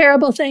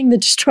terrible thing that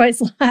destroys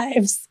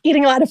lives.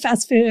 Eating a lot of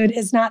fast food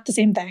is not the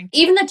same thing.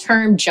 Even the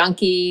term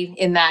junkie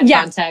in that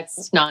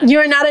context, not.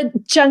 You're not a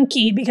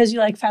junkie because you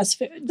like fast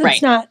food.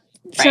 That's not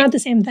the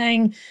same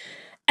thing.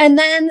 And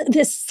then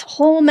this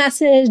whole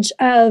message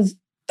of,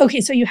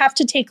 okay, so you have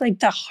to take like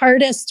the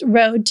hardest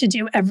road to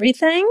do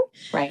everything.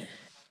 Right.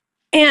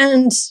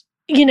 And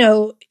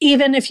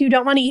even if you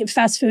don't want to eat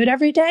fast food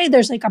every day,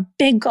 there's like a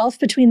big gulf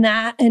between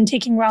that and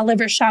taking raw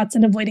liver shots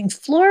and avoiding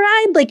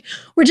fluoride. Like,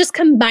 we're just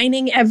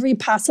combining every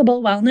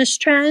possible wellness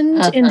trend.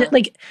 And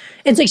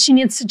it's like she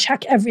needs to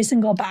check every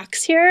single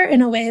box here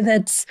in a way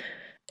that's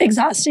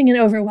exhausting and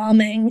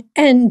overwhelming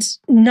and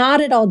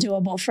not at all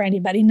doable for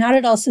anybody, not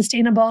at all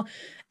sustainable,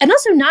 and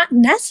also not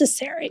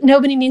necessary.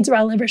 Nobody needs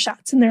raw liver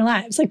shots in their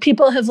lives. Like,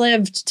 people have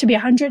lived to be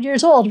 100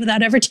 years old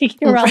without ever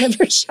taking a raw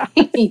liver shot.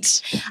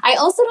 I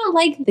also don't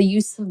like the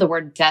use of the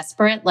word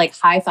desperate, like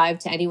high five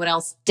to anyone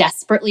else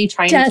desperately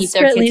trying to keep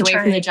their kids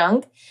away from the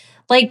junk.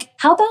 Like,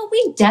 how about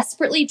we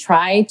desperately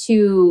try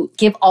to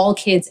give all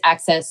kids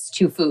access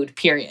to food,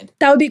 period?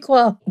 That would be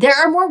cool. There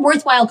are more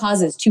worthwhile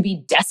causes to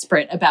be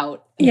desperate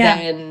about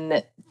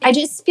than... It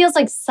just feels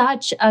like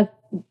such a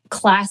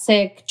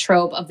classic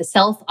trope of the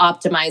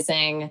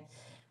self-optimizing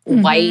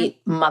white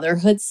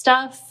motherhood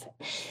stuff.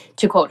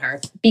 To quote her,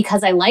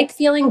 because I like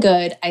feeling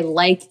good, I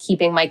like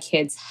keeping my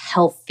kids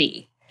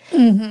healthy.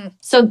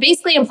 So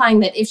basically implying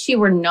that if she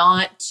were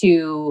not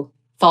to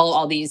follow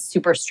all these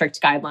super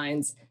strict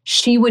guidelines,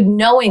 she would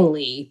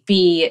knowingly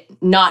be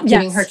not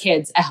giving her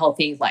kids a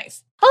healthy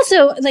life.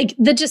 Also, like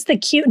the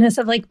cuteness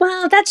of like,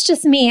 well, that's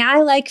just me. I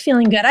like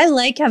feeling good. I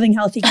like having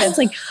healthy kids.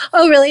 Like,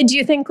 oh, really? Do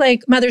you think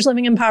like mothers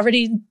living in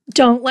poverty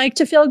don't like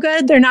to feel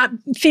good? They're not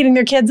feeding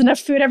their kids enough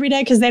food every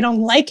day because they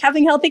don't like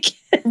having healthy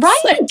kids.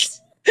 Right. Like,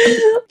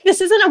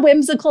 this isn't a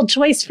whimsical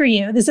choice for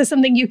you. This is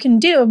something you can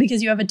do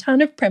because you have a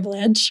ton of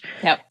privilege.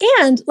 Yep.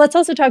 And let's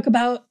also talk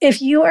about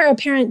if you are a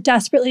parent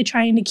desperately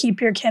trying to keep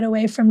your kid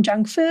away from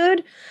junk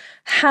food,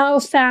 how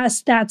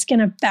fast that's going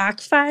to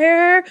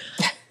backfire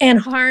and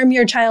harm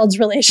your child's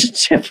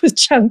relationship with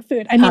junk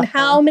food. I mean,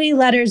 how many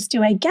letters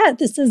do I get?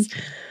 This is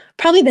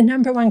probably the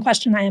number one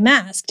question I am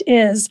asked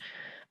is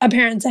a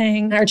parent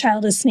saying our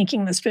child is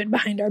sneaking this food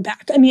behind our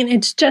back. I mean,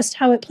 it's just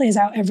how it plays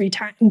out every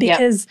time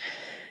because,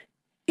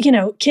 you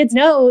know, kids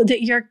know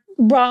that your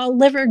raw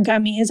liver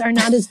gummies are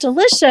not as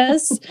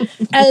delicious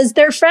as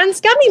their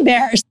friends' gummy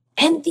bears.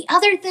 And the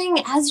other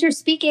thing, as you're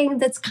speaking,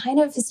 that's kind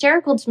of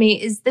hysterical to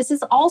me is this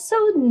is also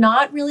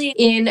not really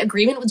in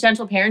agreement with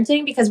gentle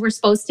parenting because we're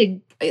supposed to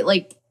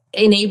like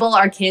enable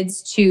our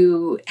kids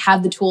to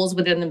have the tools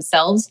within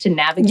themselves to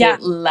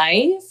navigate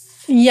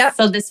life. Yeah.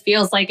 So this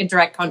feels like a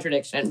direct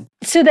contradiction.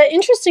 So the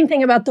interesting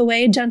thing about the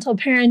way gentle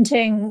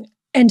parenting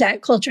and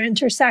diet culture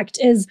intersect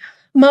is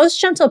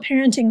most gentle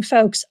parenting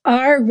folks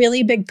are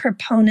really big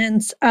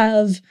proponents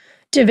of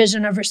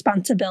division of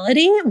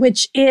responsibility,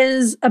 which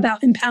is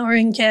about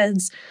empowering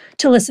kids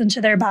to listen to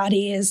their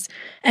bodies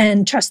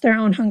and trust their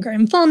own hunger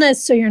and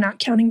fullness. So you're not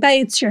counting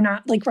bites, you're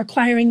not like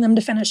requiring them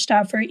to finish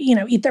stuff or, you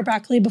know, eat their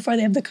broccoli before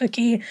they have the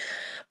cookie.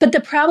 But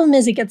the problem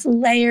is it gets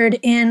layered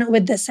in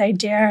with this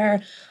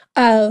idea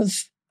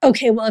of,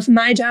 okay, well, if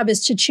my job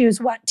is to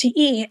choose what to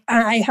eat,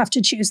 I have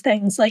to choose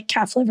things like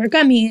calf liver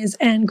gummies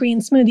and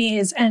green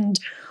smoothies and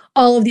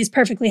all of these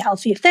perfectly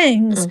healthy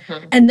things.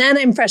 And then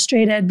I'm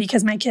frustrated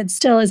because my kid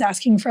still is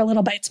asking for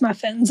Little Bites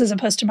muffins as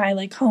opposed to my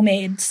like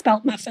homemade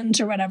spelt muffins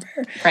or whatever.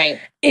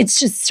 Right. It's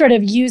just sort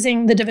of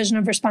using the division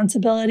of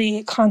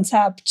responsibility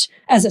concept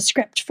as a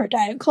script for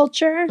diet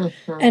culture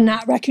and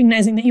not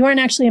recognizing that you aren't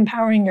actually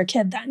empowering your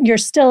kid then. You're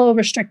still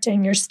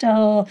restricting, you're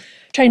still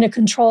trying to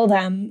control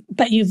them,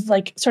 but you've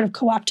like sort of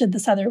co-opted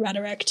this other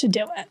rhetoric to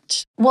do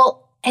it.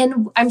 Well,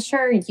 and I'm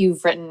sure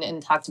you've written and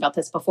talked about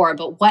this before,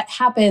 but what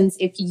happens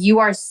if you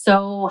are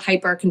so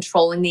hyper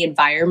controlling the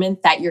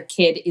environment that your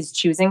kid is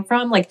choosing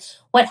from? Like,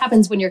 what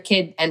happens when your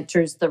kid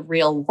enters the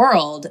real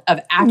world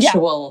of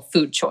actual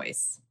food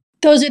choice?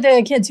 Those are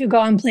the kids who go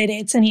on play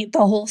dates and eat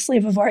the whole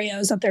sleeve of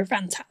Oreos at their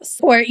friend's house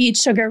or eat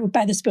sugar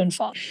by the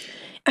spoonful.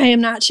 I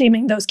am not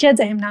shaming those kids.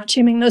 I am not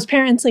shaming those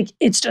parents. Like,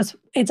 it's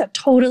a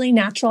totally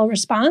natural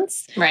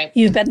response. Right.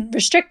 You've been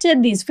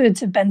restricted. These foods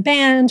have been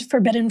banned.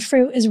 Forbidden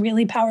fruit is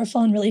really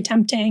powerful and really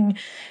tempting.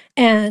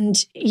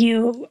 And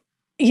you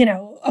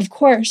know, of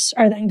course,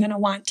 are then going to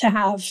want to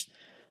have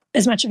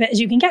as much of it as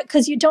you can get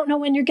because you don't know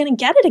when you're going to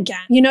get it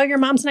again. You know, your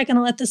mom's not going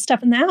to let this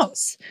stuff in the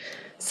house.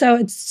 So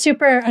it's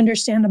super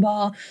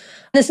understandable.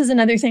 This is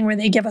another thing where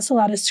they give us a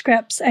lot of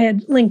scripts. I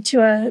had linked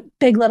to a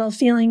Big Little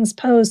Feelings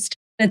post.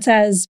 It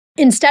says,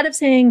 instead of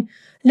saying,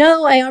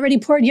 no, I already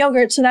poured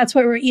yogurt, so that's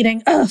what we're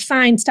eating. Oh,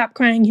 fine, stop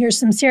crying. Here's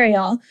some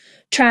cereal.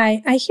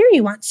 Try, I hear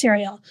you want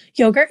cereal.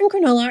 Yogurt and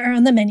granola are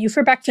on the menu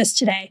for breakfast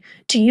today.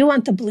 Do you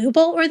want the blue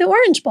bowl or the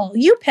orange bowl?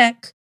 You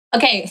pick.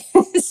 Okay,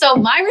 so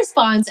my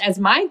response as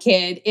my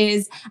kid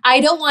is, I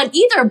don't want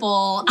either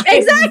bowl.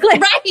 Exactly.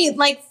 Right,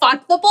 like,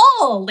 fuck the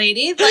bowl,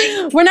 lady.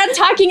 Like, we're not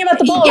talking about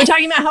the bowl. We're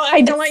talking about how I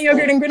don't want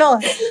yogurt and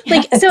granola.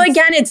 Like, so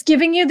again, it's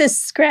giving you this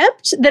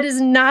script that is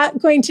not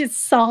going to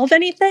solve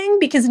anything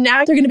because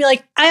now they're going to be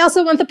like, I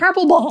also want the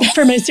purple bowl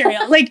for my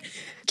cereal. Like,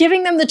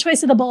 giving them the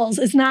choice of the bowls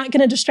is not going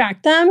to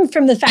distract them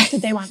from the fact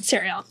that they want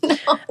cereal. No.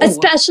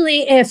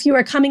 Especially if you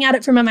are coming at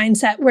it from a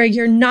mindset where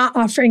you're not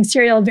offering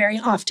cereal very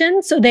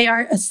often. So they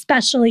are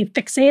especially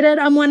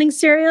fixated on wanting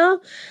cereal.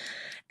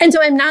 And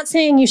so I'm not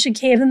saying you should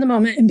cave in the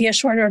moment and be a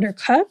short order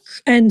cook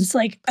and just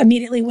like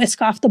immediately whisk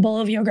off the bowl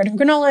of yogurt and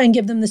granola and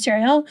give them the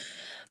cereal.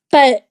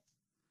 But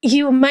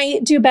you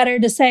might do better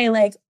to say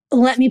like,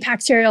 let me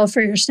pack cereal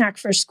for your snack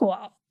for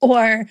school.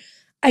 Or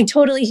I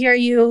totally hear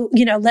you,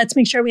 you know, let's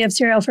make sure we have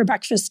cereal for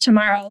breakfast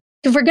tomorrow.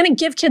 If we're going to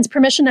give kids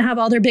permission to have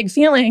all their big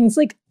feelings,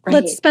 like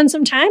let's spend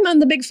some time on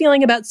the big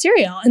feeling about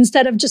cereal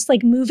instead of just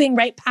like moving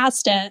right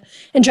past it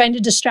and trying to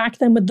distract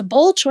them with the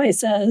bowl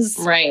choices.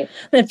 Right.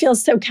 That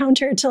feels so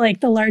counter to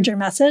like the larger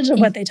message of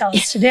what they tell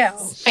us to do.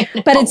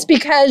 But it's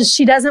because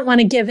she doesn't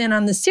want to give in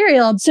on the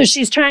cereal. So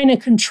she's trying to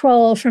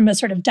control from a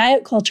sort of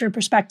diet culture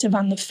perspective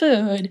on the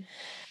food.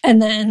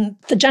 And then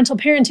the gentle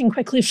parenting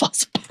quickly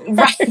falls apart.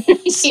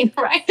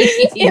 Right.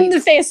 In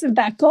the face of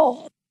that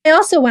goal. I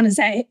also want to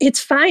say it's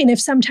fine if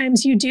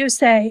sometimes you do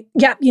say,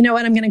 yeah, you know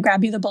what, I'm going to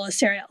grab you the bowl of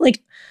cereal.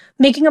 Like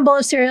making a bowl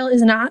of cereal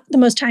is not the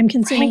most time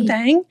consuming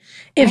thing.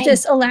 If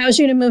this allows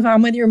you to move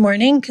on with your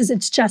morning, because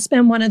it's just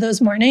been one of those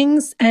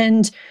mornings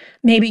and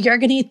maybe you're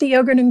going to eat the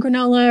yogurt and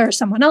granola or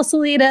someone else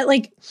will eat it.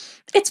 Like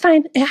it's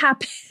fine. It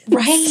happens.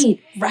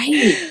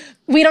 Right.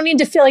 We don't need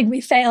to feel like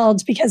we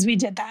failed because we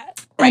did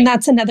that. Right. And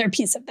that's another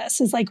piece of this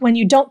is like when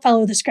you don't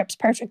follow the scripts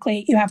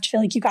perfectly, you have to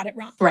feel like you got it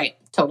wrong. Right.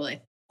 Totally.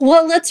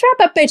 Well, let's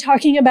wrap up by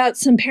talking about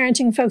some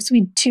parenting folks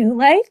we do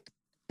like.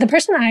 The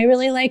person I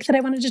really like that I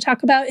wanted to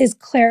talk about is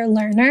Claire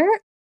Lerner.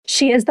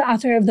 She is the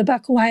author of the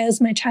book, Why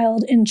Is My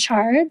Child in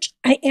Charge?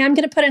 I am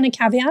going to put in a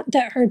caveat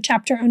that her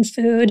chapter on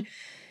food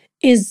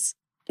is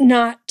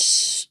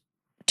not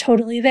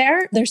totally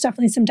there. There's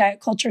definitely some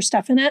diet culture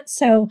stuff in it.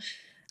 So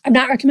I'm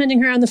not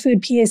recommending her on the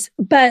food piece,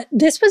 but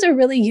this was a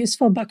really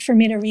useful book for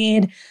me to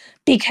read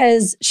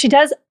because she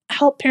does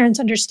help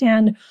parents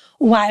understand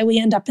why we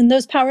end up in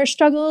those power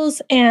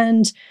struggles.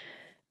 And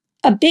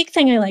a big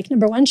thing I like,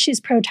 number one, she's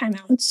pro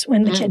timeouts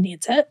when the kid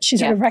needs it. She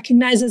sort of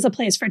recognizes a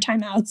place for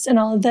timeouts and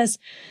all of this.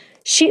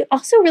 She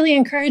also really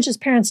encourages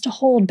parents to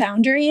hold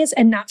boundaries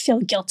and not feel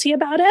guilty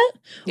about it,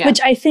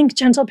 which I think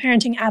gentle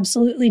parenting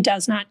absolutely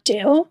does not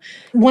do.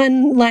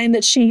 One line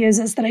that she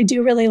uses that I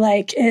do really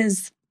like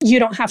is, you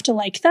don't have to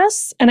like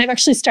this. And I've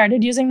actually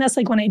started using this.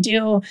 Like when I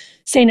do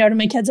say no to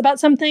my kids about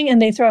something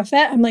and they throw a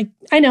fit, I'm like,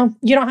 I know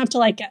you don't have to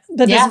like it,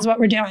 but this is what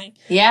we're doing.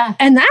 Yeah.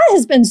 And that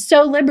has been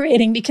so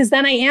liberating because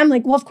then I am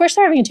like, well, of course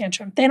they're having a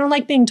tantrum. They don't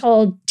like being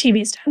told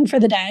TV's done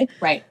for the day.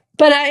 Right.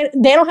 But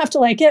they don't have to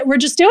like it. We're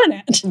just doing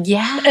it.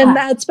 Yeah. And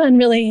that's been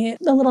really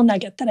a little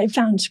nugget that I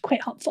found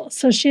quite helpful.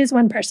 So she's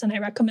one person I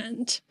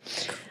recommend.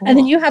 Cool. And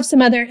then you have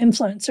some other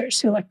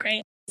influencers who look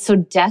great. So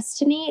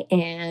Destiny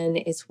Ann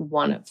is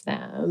one of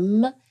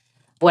them.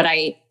 What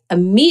I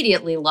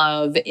immediately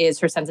love is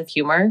her sense of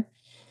humor.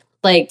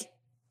 Like,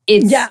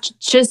 it's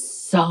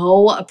just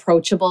so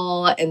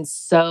approachable and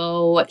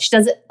so, she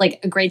does it like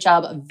a great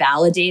job of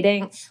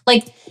validating.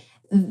 Like,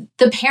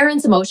 the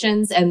parents'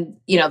 emotions and,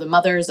 you know, the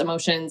mother's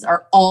emotions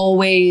are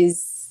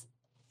always,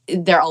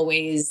 they're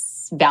always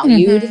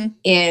valued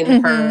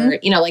in her,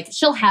 you know, like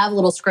she'll have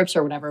little scripts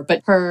or whatever,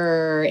 but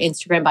her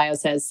Instagram bio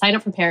says, sign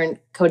up for parent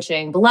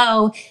coaching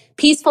below,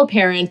 peaceful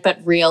parent, but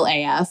real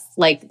AF.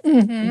 Like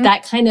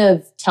that kind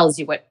of tells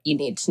you what you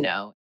need to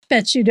know.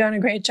 Bet you're doing a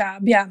great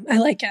job. Yeah, I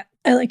like it.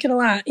 I like it a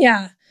lot.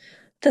 Yeah.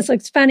 This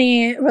looks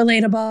funny,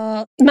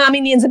 relatable.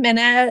 Mommy needs a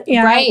minute.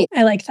 Yeah, right.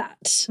 I like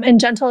that. And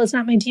gentle is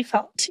not my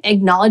default.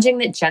 Acknowledging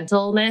that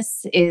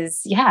gentleness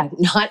is,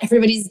 not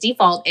everybody's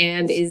default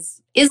and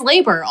is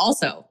labor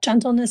also.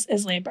 Gentleness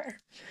is labor.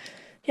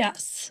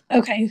 Yes.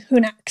 Okay, who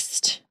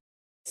next?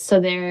 So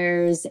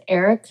there's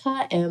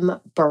Erica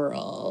M.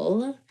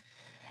 Burrell.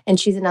 And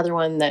she's another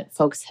one that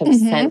folks have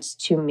sent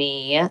to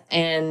me.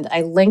 And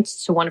I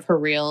linked to one of her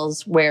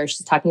reels where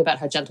she's talking about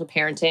how gentle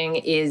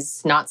parenting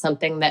is not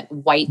something that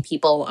white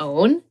people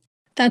own.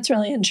 That's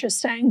really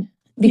interesting.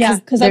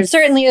 Because that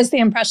certainly is the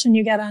impression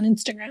you get on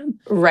Instagram.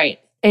 Right.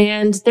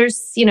 And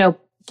there's, you know,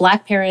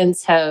 Black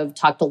parents have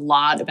talked a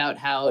lot about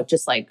how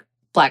just like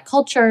Black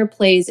culture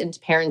plays into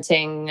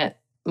parenting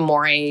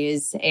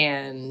mores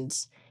and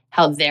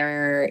how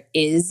there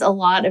is a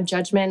lot of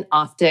judgment,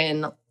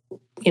 often,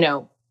 you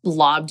know,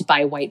 lobbed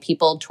by white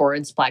people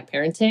towards Black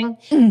parenting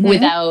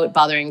without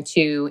bothering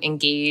to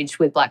engage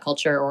with Black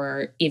culture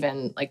or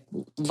even like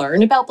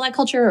learn about Black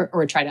culture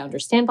or try to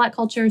understand Black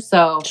culture.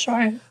 So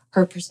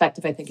her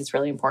perspective, I think, is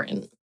really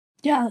important.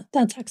 Yeah,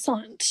 that's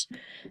excellent.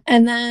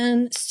 And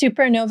then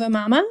Supernova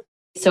Mama.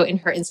 So in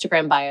her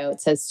Instagram bio,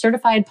 it says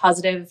certified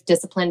positive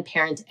disciplined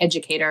parent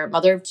educator,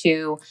 mother of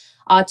two,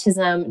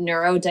 autism,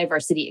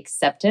 neurodiversity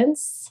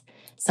acceptance.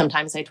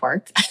 Sometimes I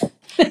twerk.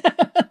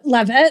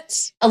 Love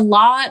it. A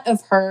lot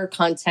of her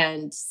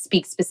content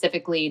speaks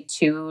specifically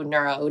to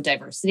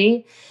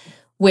neurodiversity,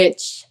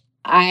 which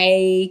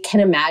I can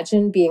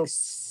imagine being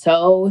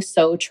so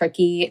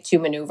tricky to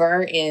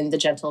maneuver in the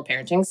gentle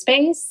parenting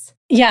space.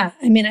 Yeah.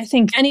 I mean, I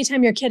think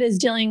anytime your kid is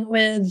dealing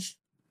with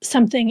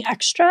something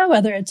extra,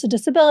 whether it's a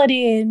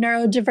disability,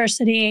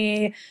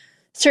 neurodiversity,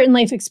 certain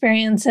life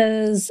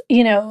experiences,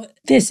 you know,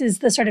 this is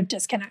the sort of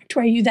disconnect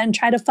where you then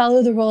try to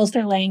follow the rules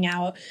they're laying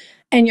out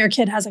and your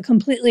kid has a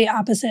completely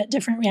opposite,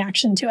 different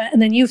reaction to it.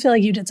 And then you feel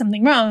like you did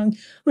something wrong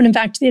when in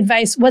fact the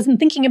advice wasn't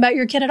thinking about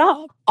your kid at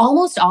all.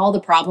 Almost all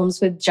the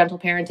problems with gentle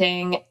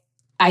parenting,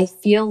 I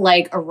feel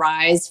like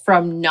arise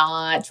from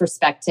not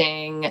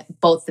respecting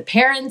both the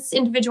parents'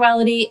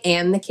 individuality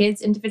and the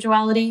kids'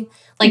 individuality.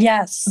 Like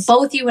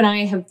both you and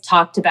I have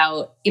talked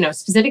about, you know,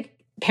 specific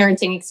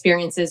parenting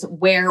experiences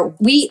where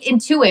we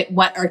intuit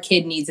what our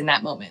kid needs in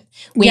that moment.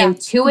 We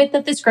intuit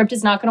that the script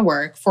is not going to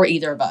work for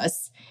either of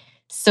us.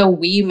 So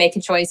we make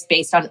a choice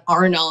based on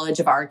our knowledge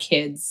of our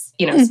kids,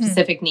 you know,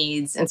 specific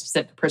needs and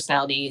specific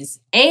personalities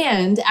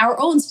and our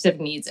own specific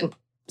needs and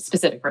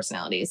specific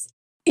personalities.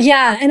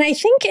 Yeah. And I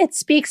think it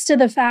speaks to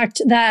the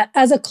fact that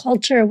as a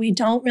culture, we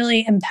don't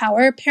really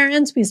empower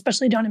parents. We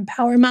especially don't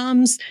empower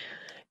moms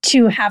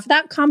to have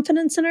that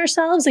confidence in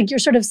ourselves. Like you're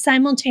sort of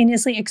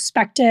simultaneously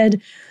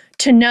expected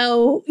to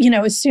know,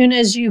 as soon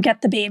as you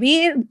get the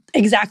baby,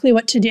 exactly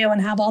what to do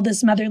and have all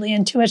this motherly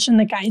intuition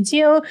that guides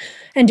you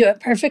and do it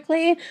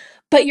perfectly.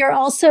 But you're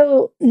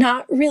also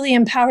not really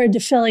empowered to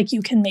feel like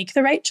you can make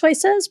the right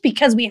choices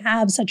because we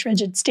have such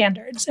rigid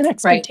standards and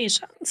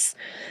expectations. Right.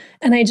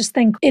 And I just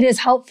think it is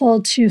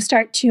helpful to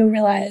start to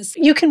realize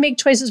you can make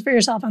choices for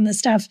yourself on this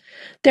stuff.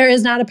 There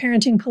is not a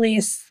parenting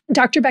police.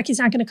 Dr. Becky's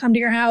not going to come to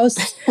your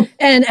house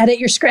and edit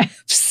your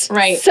scripts.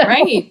 Right.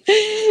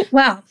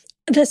 Wow.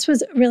 This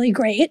was really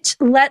great.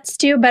 Let's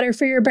do better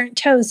for your burnt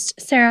toast.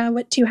 Sarah,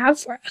 what do you have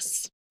for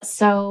us?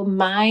 So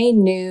my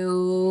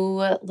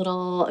new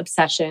little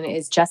obsession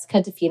is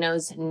Jessica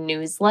DeFino's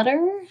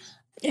newsletter.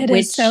 It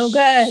is so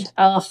good.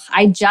 Oh,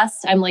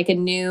 I'm like a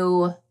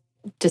new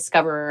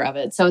discoverer of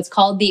it. So it's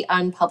called The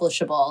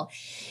Unpublishable.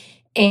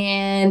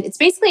 And it's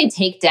basically a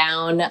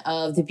takedown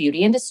of the beauty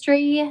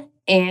industry.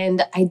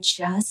 And I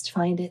just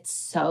find it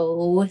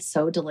so,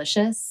 so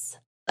delicious.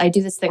 I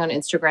do this thing on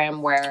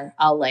Instagram where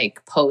I'll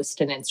like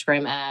post an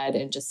Instagram ad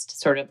and just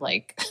sort of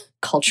like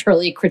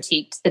culturally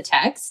critique the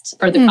text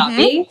or the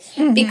copy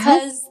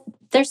because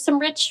there's some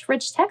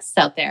rich texts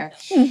out there.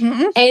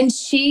 And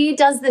she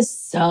does this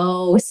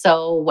so,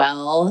 so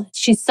well.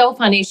 She's so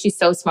funny. She's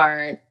so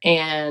smart.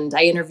 And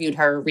I interviewed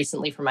her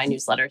recently for my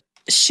newsletter.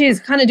 She's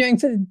kind of doing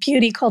for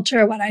beauty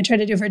culture what I try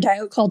to do for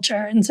diet culture.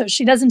 And so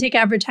she doesn't take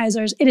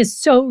advertisers. It is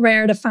so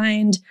rare to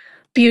find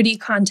beauty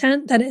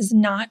content that is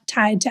not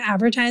tied to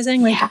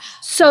advertising.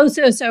 So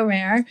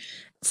rare.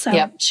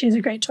 So she's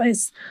a great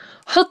choice.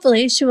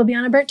 Hopefully she will be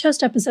on a Burnt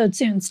Toast episode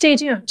soon. Stay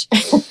tuned.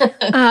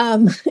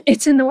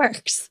 It's in the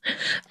works.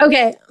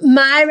 Okay.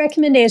 My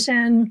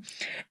recommendation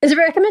is a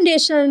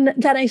recommendation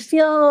that I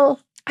feel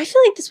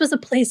like this was a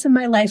place in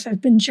my life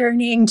I've been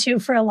journeying to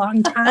for a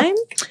long time.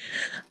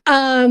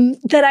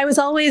 That I was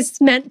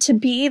always meant to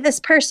be this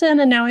person,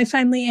 and now I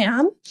finally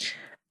am,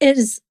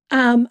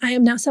 I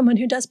am now someone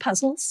who does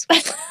puzzles.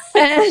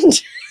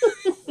 And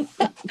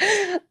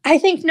I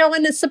think no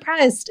one is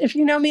surprised, if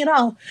you know me at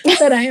all,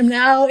 that I am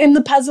now in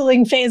the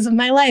puzzling phase of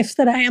my life,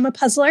 that I am a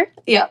puzzler.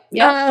 Yeah.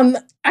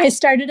 I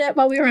started it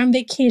while we were on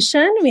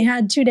vacation. We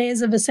had 2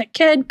 days of a sick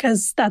kid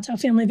because that's how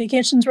family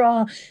vacations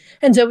roll.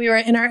 And so we were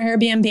in our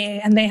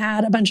Airbnb and they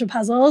had a bunch of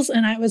puzzles.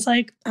 And I was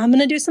like, I'm going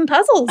to do some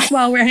puzzles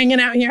while we're hanging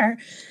out here.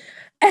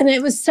 And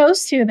it was so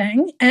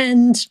soothing.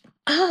 And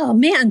oh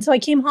man, so I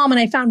came home and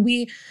I found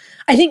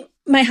I think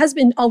my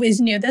husband always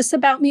knew this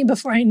about me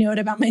before I knew it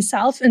about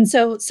myself. And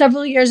so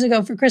several years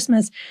ago for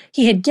Christmas,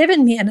 he had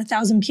given me an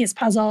 1,000-piece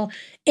puzzle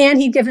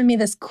and he'd given me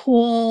this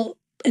cool,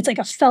 it's like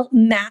a felt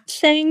mat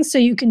thing. So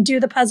you can do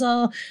the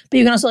puzzle, but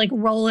you can also like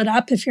roll it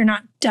up if you're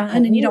not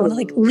done and you don't want to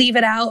like leave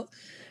it out.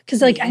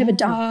 Because I have a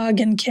dog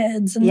and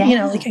kids and,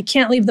 I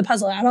can't leave the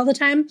puzzle out all the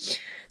time.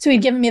 So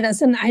he'd given me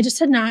this and I just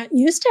had not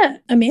used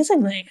it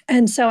amazingly.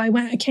 And so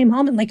I came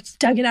home and like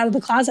dug it out of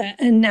the closet.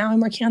 And now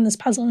I'm working on this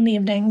puzzle in the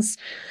evenings.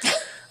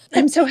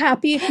 I'm so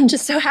happy. I'm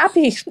just so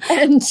happy.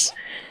 And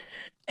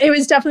it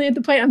was definitely at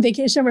the point on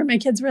vacation where my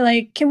kids were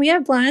like, can we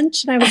have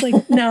lunch? And I was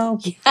like, no,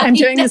 I'm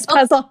doing this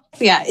puzzle.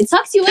 Yeah, it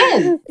sucks you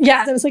in.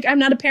 Yeah, I was like, I'm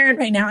not a parent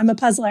right now. I'm a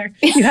puzzler.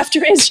 You have to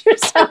raise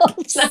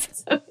yourselves.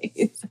 That's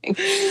amazing.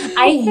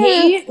 I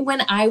hate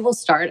when I will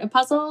start a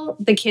puzzle,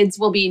 the kids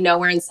will be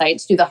nowhere in sight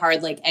to do the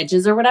hard like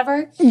edges or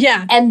whatever.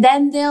 Yeah. And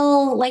then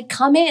they'll like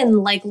come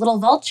in like little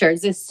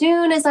vultures. As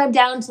soon as I'm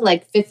down to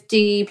like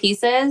 50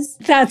 pieces.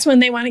 That's when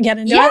they want to get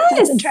into it.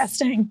 That's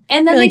interesting.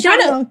 And then they're they like, try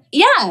to,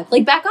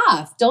 like back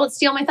off. Don't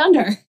steal my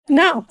thunder.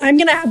 No, I'm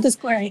going to have this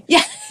glory.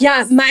 Yeah.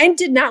 Yeah, mine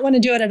did not want to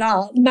do it at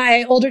all.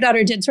 My older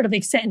daughter did sort of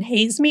like sit and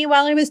haze me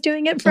while I was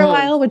doing it for a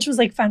while, which was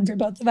like fun for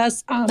both of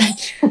us.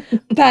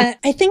 But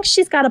I think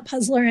she's got a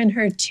puzzler in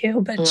her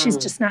too, but she's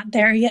just not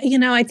there yet.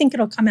 I think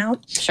it'll come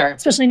out. Sure.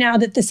 Especially now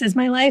that this is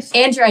my life.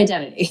 And your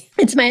identity.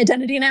 It's my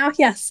identity now,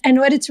 yes. And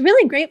what it's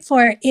really great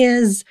for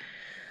is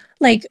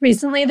like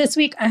recently this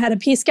week, I had a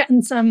piece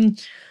getting some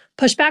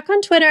pushback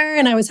on Twitter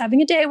and I was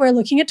having a day where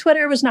looking at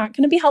Twitter was not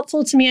going to be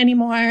helpful to me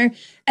anymore.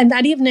 And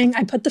that evening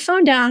I put the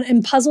phone down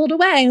and puzzled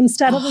away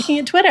instead of looking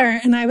at Twitter.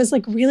 And I was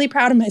like really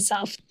proud of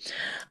myself.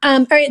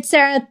 All right,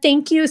 Sarah,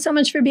 thank you so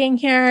much for being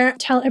here.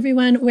 Tell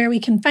everyone where we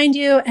can find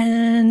you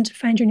and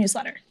find your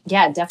newsletter.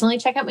 Yeah, definitely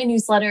check out my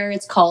newsletter.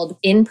 It's called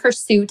In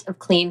Pursuit of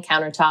Clean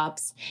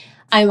Countertops.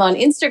 I'm on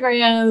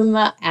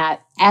Instagram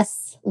at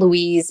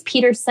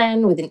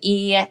 @SLouisePeterson with an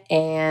E.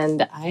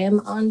 And I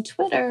am on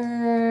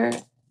Twitter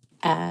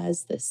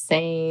as the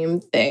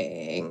same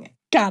thing.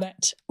 Got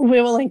it.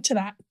 We will link to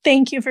that.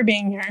 Thank you for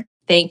being here.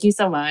 Thank you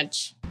so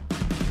much.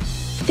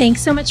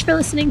 Thanks so much for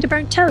listening to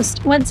Burnt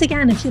Toast. Once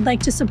again, if you'd like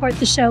to support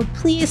the show,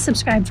 please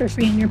subscribe for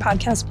free in your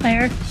podcast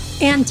player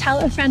and tell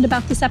a friend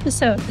about this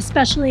episode,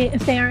 especially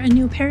if they are a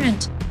new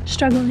parent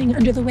struggling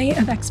under the weight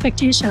of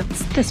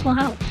expectations. This will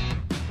help.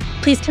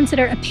 Please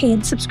consider a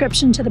paid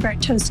subscription to the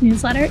Burnt Toast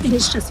newsletter. It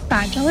is just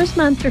 $5 a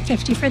month or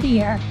 $50 for the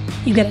year.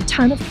 You get a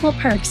ton of cool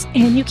perks,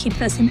 and you keep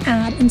this an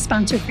ad and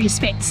sponsor-free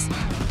space.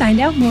 Find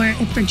out more at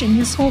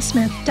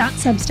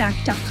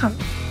virginiasoulsmith.substack.com.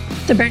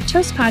 The Burnt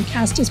Toast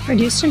Podcast is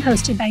produced and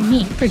hosted by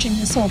me,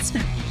 Virginia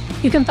Soulsmith.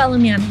 You can follow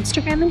me on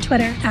Instagram and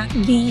Twitter at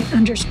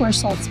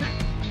 @v_Soulsmith.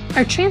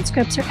 Our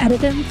transcripts are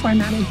edited and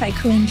formatted by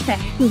Corinne Fay,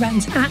 who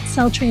runs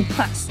 @SellTrade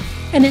Plus,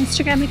 an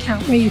Instagram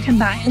account where you can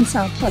buy and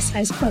sell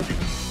plus-size clothing.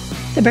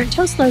 The Burnt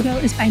Toast logo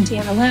is by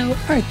Deanna Lowe,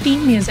 our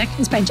theme music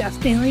is by Jeff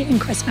Bailey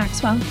and Chris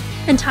Maxwell,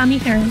 and Tommy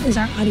Heron is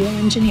our audio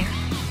engineer.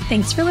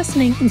 Thanks for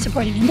listening and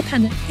supporting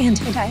independent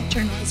anti-diet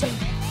journalism.